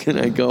 Mom, can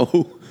I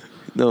go?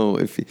 No.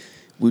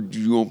 Would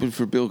you open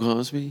for Bill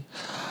Cosby?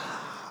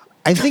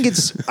 I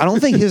don't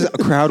think his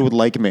crowd would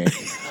like me.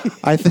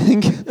 I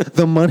think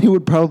the money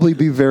would probably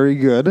be very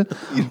good.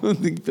 You don't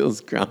think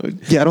Bill's crowd?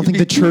 Yeah, I don't think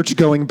the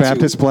church-going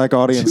Baptist black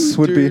audience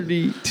would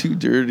be too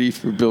dirty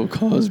for Bill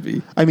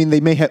Cosby. I mean,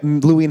 they may have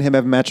Louis and him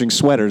have matching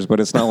sweaters, but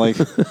it's not like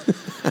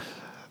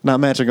not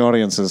matching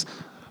audiences.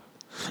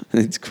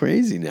 It's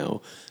crazy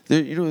now.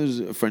 There's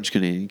a French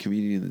Canadian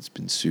comedian that's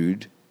been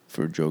sued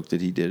for a joke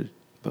that he did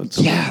about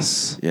something.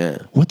 Yes. Yeah.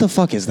 What the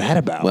fuck is that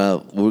about?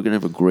 Well, we're gonna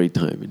have a great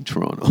time in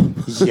Toronto.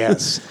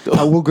 Yes.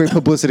 How will great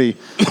publicity?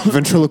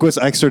 Ventriloquist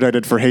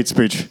extradited for hate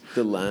speech.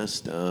 The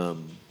last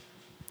time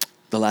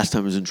I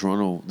was in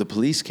Toronto, the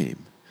police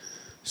came.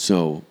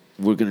 So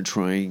we're gonna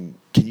try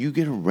can you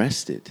get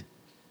arrested?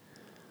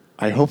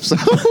 I hope so.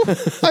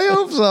 I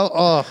hope so.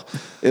 Oh,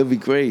 it'll be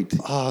great.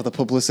 Oh, the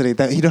publicity.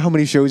 That you know how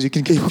many shows you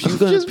can get.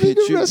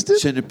 If you got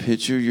send a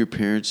picture of your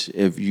parents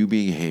of you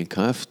being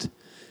handcuffed,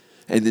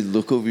 and then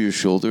look over your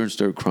shoulder and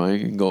start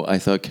crying and go, "I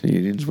thought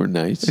Canadians were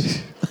nice."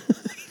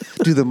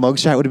 Dude, the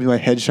mugshot would be my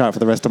headshot for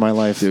the rest of my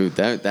life. Dude,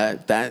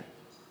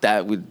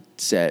 that would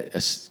set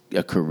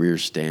a career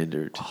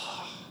standard.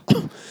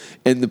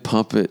 And the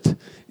puppet,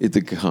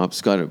 the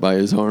cops got it by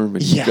his arm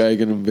and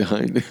dragging him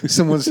behind him.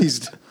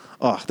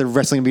 They're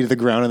wrestling me to the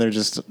ground and they're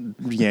just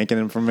yanking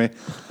him from me.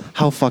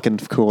 How fucking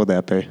cool would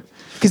that be?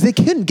 Because they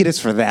couldn't get us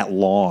for that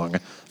long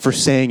for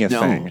saying a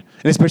thing.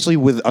 And especially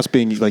with us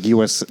being like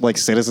U.S. like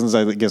citizens,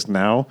 I guess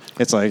now,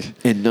 it's like...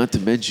 And not to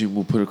mention,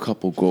 we'll put a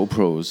couple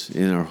GoPros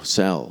in our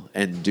cell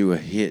and do a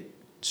hit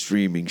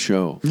streaming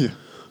show. Yeah.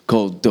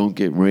 Called "Don't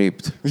Get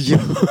Raped." Yeah.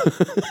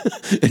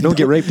 Don't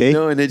get raped, eh?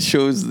 No, and it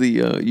shows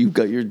you've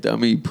got your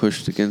dummy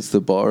pushed against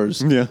the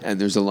bars. Yeah. And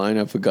there's a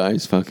lineup of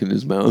guys fucking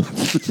his mouth.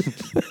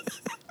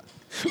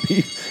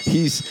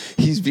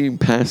 He's being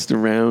passed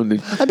around.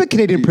 And I bet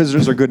Canadian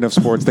prisoners are good enough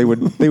sports. They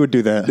would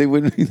do that. They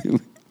would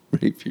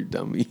rape your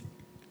dummy.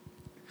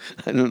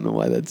 I don't know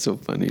why that's so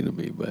funny to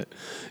me, but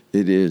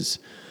it is.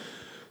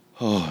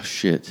 Oh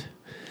shit!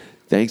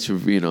 Thanks for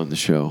being on the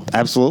show.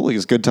 Absolutely,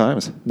 it's good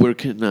times. Where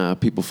can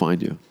people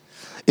find you?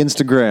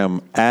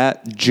 Instagram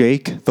at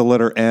Jake, the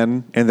letter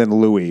N, and then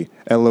Louie,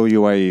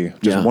 Louie.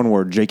 Just one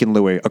word, Jake and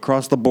Louie.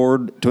 Across the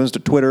board, to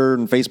Twitter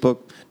and Facebook,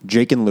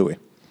 Jake and Louie.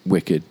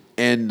 Wicked.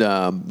 And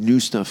new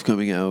stuff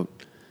coming out,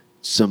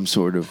 some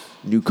sort of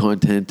new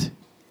content.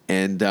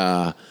 And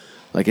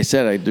like I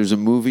said, there's a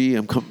movie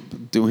I'm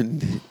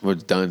doing. Well,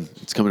 it's done.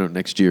 It's coming out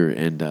next year,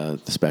 and the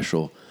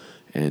special.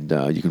 And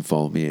you can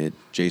follow me at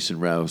Jason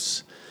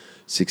Rouse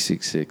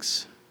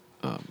 666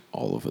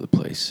 all over the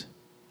place.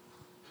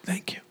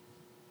 Thank you.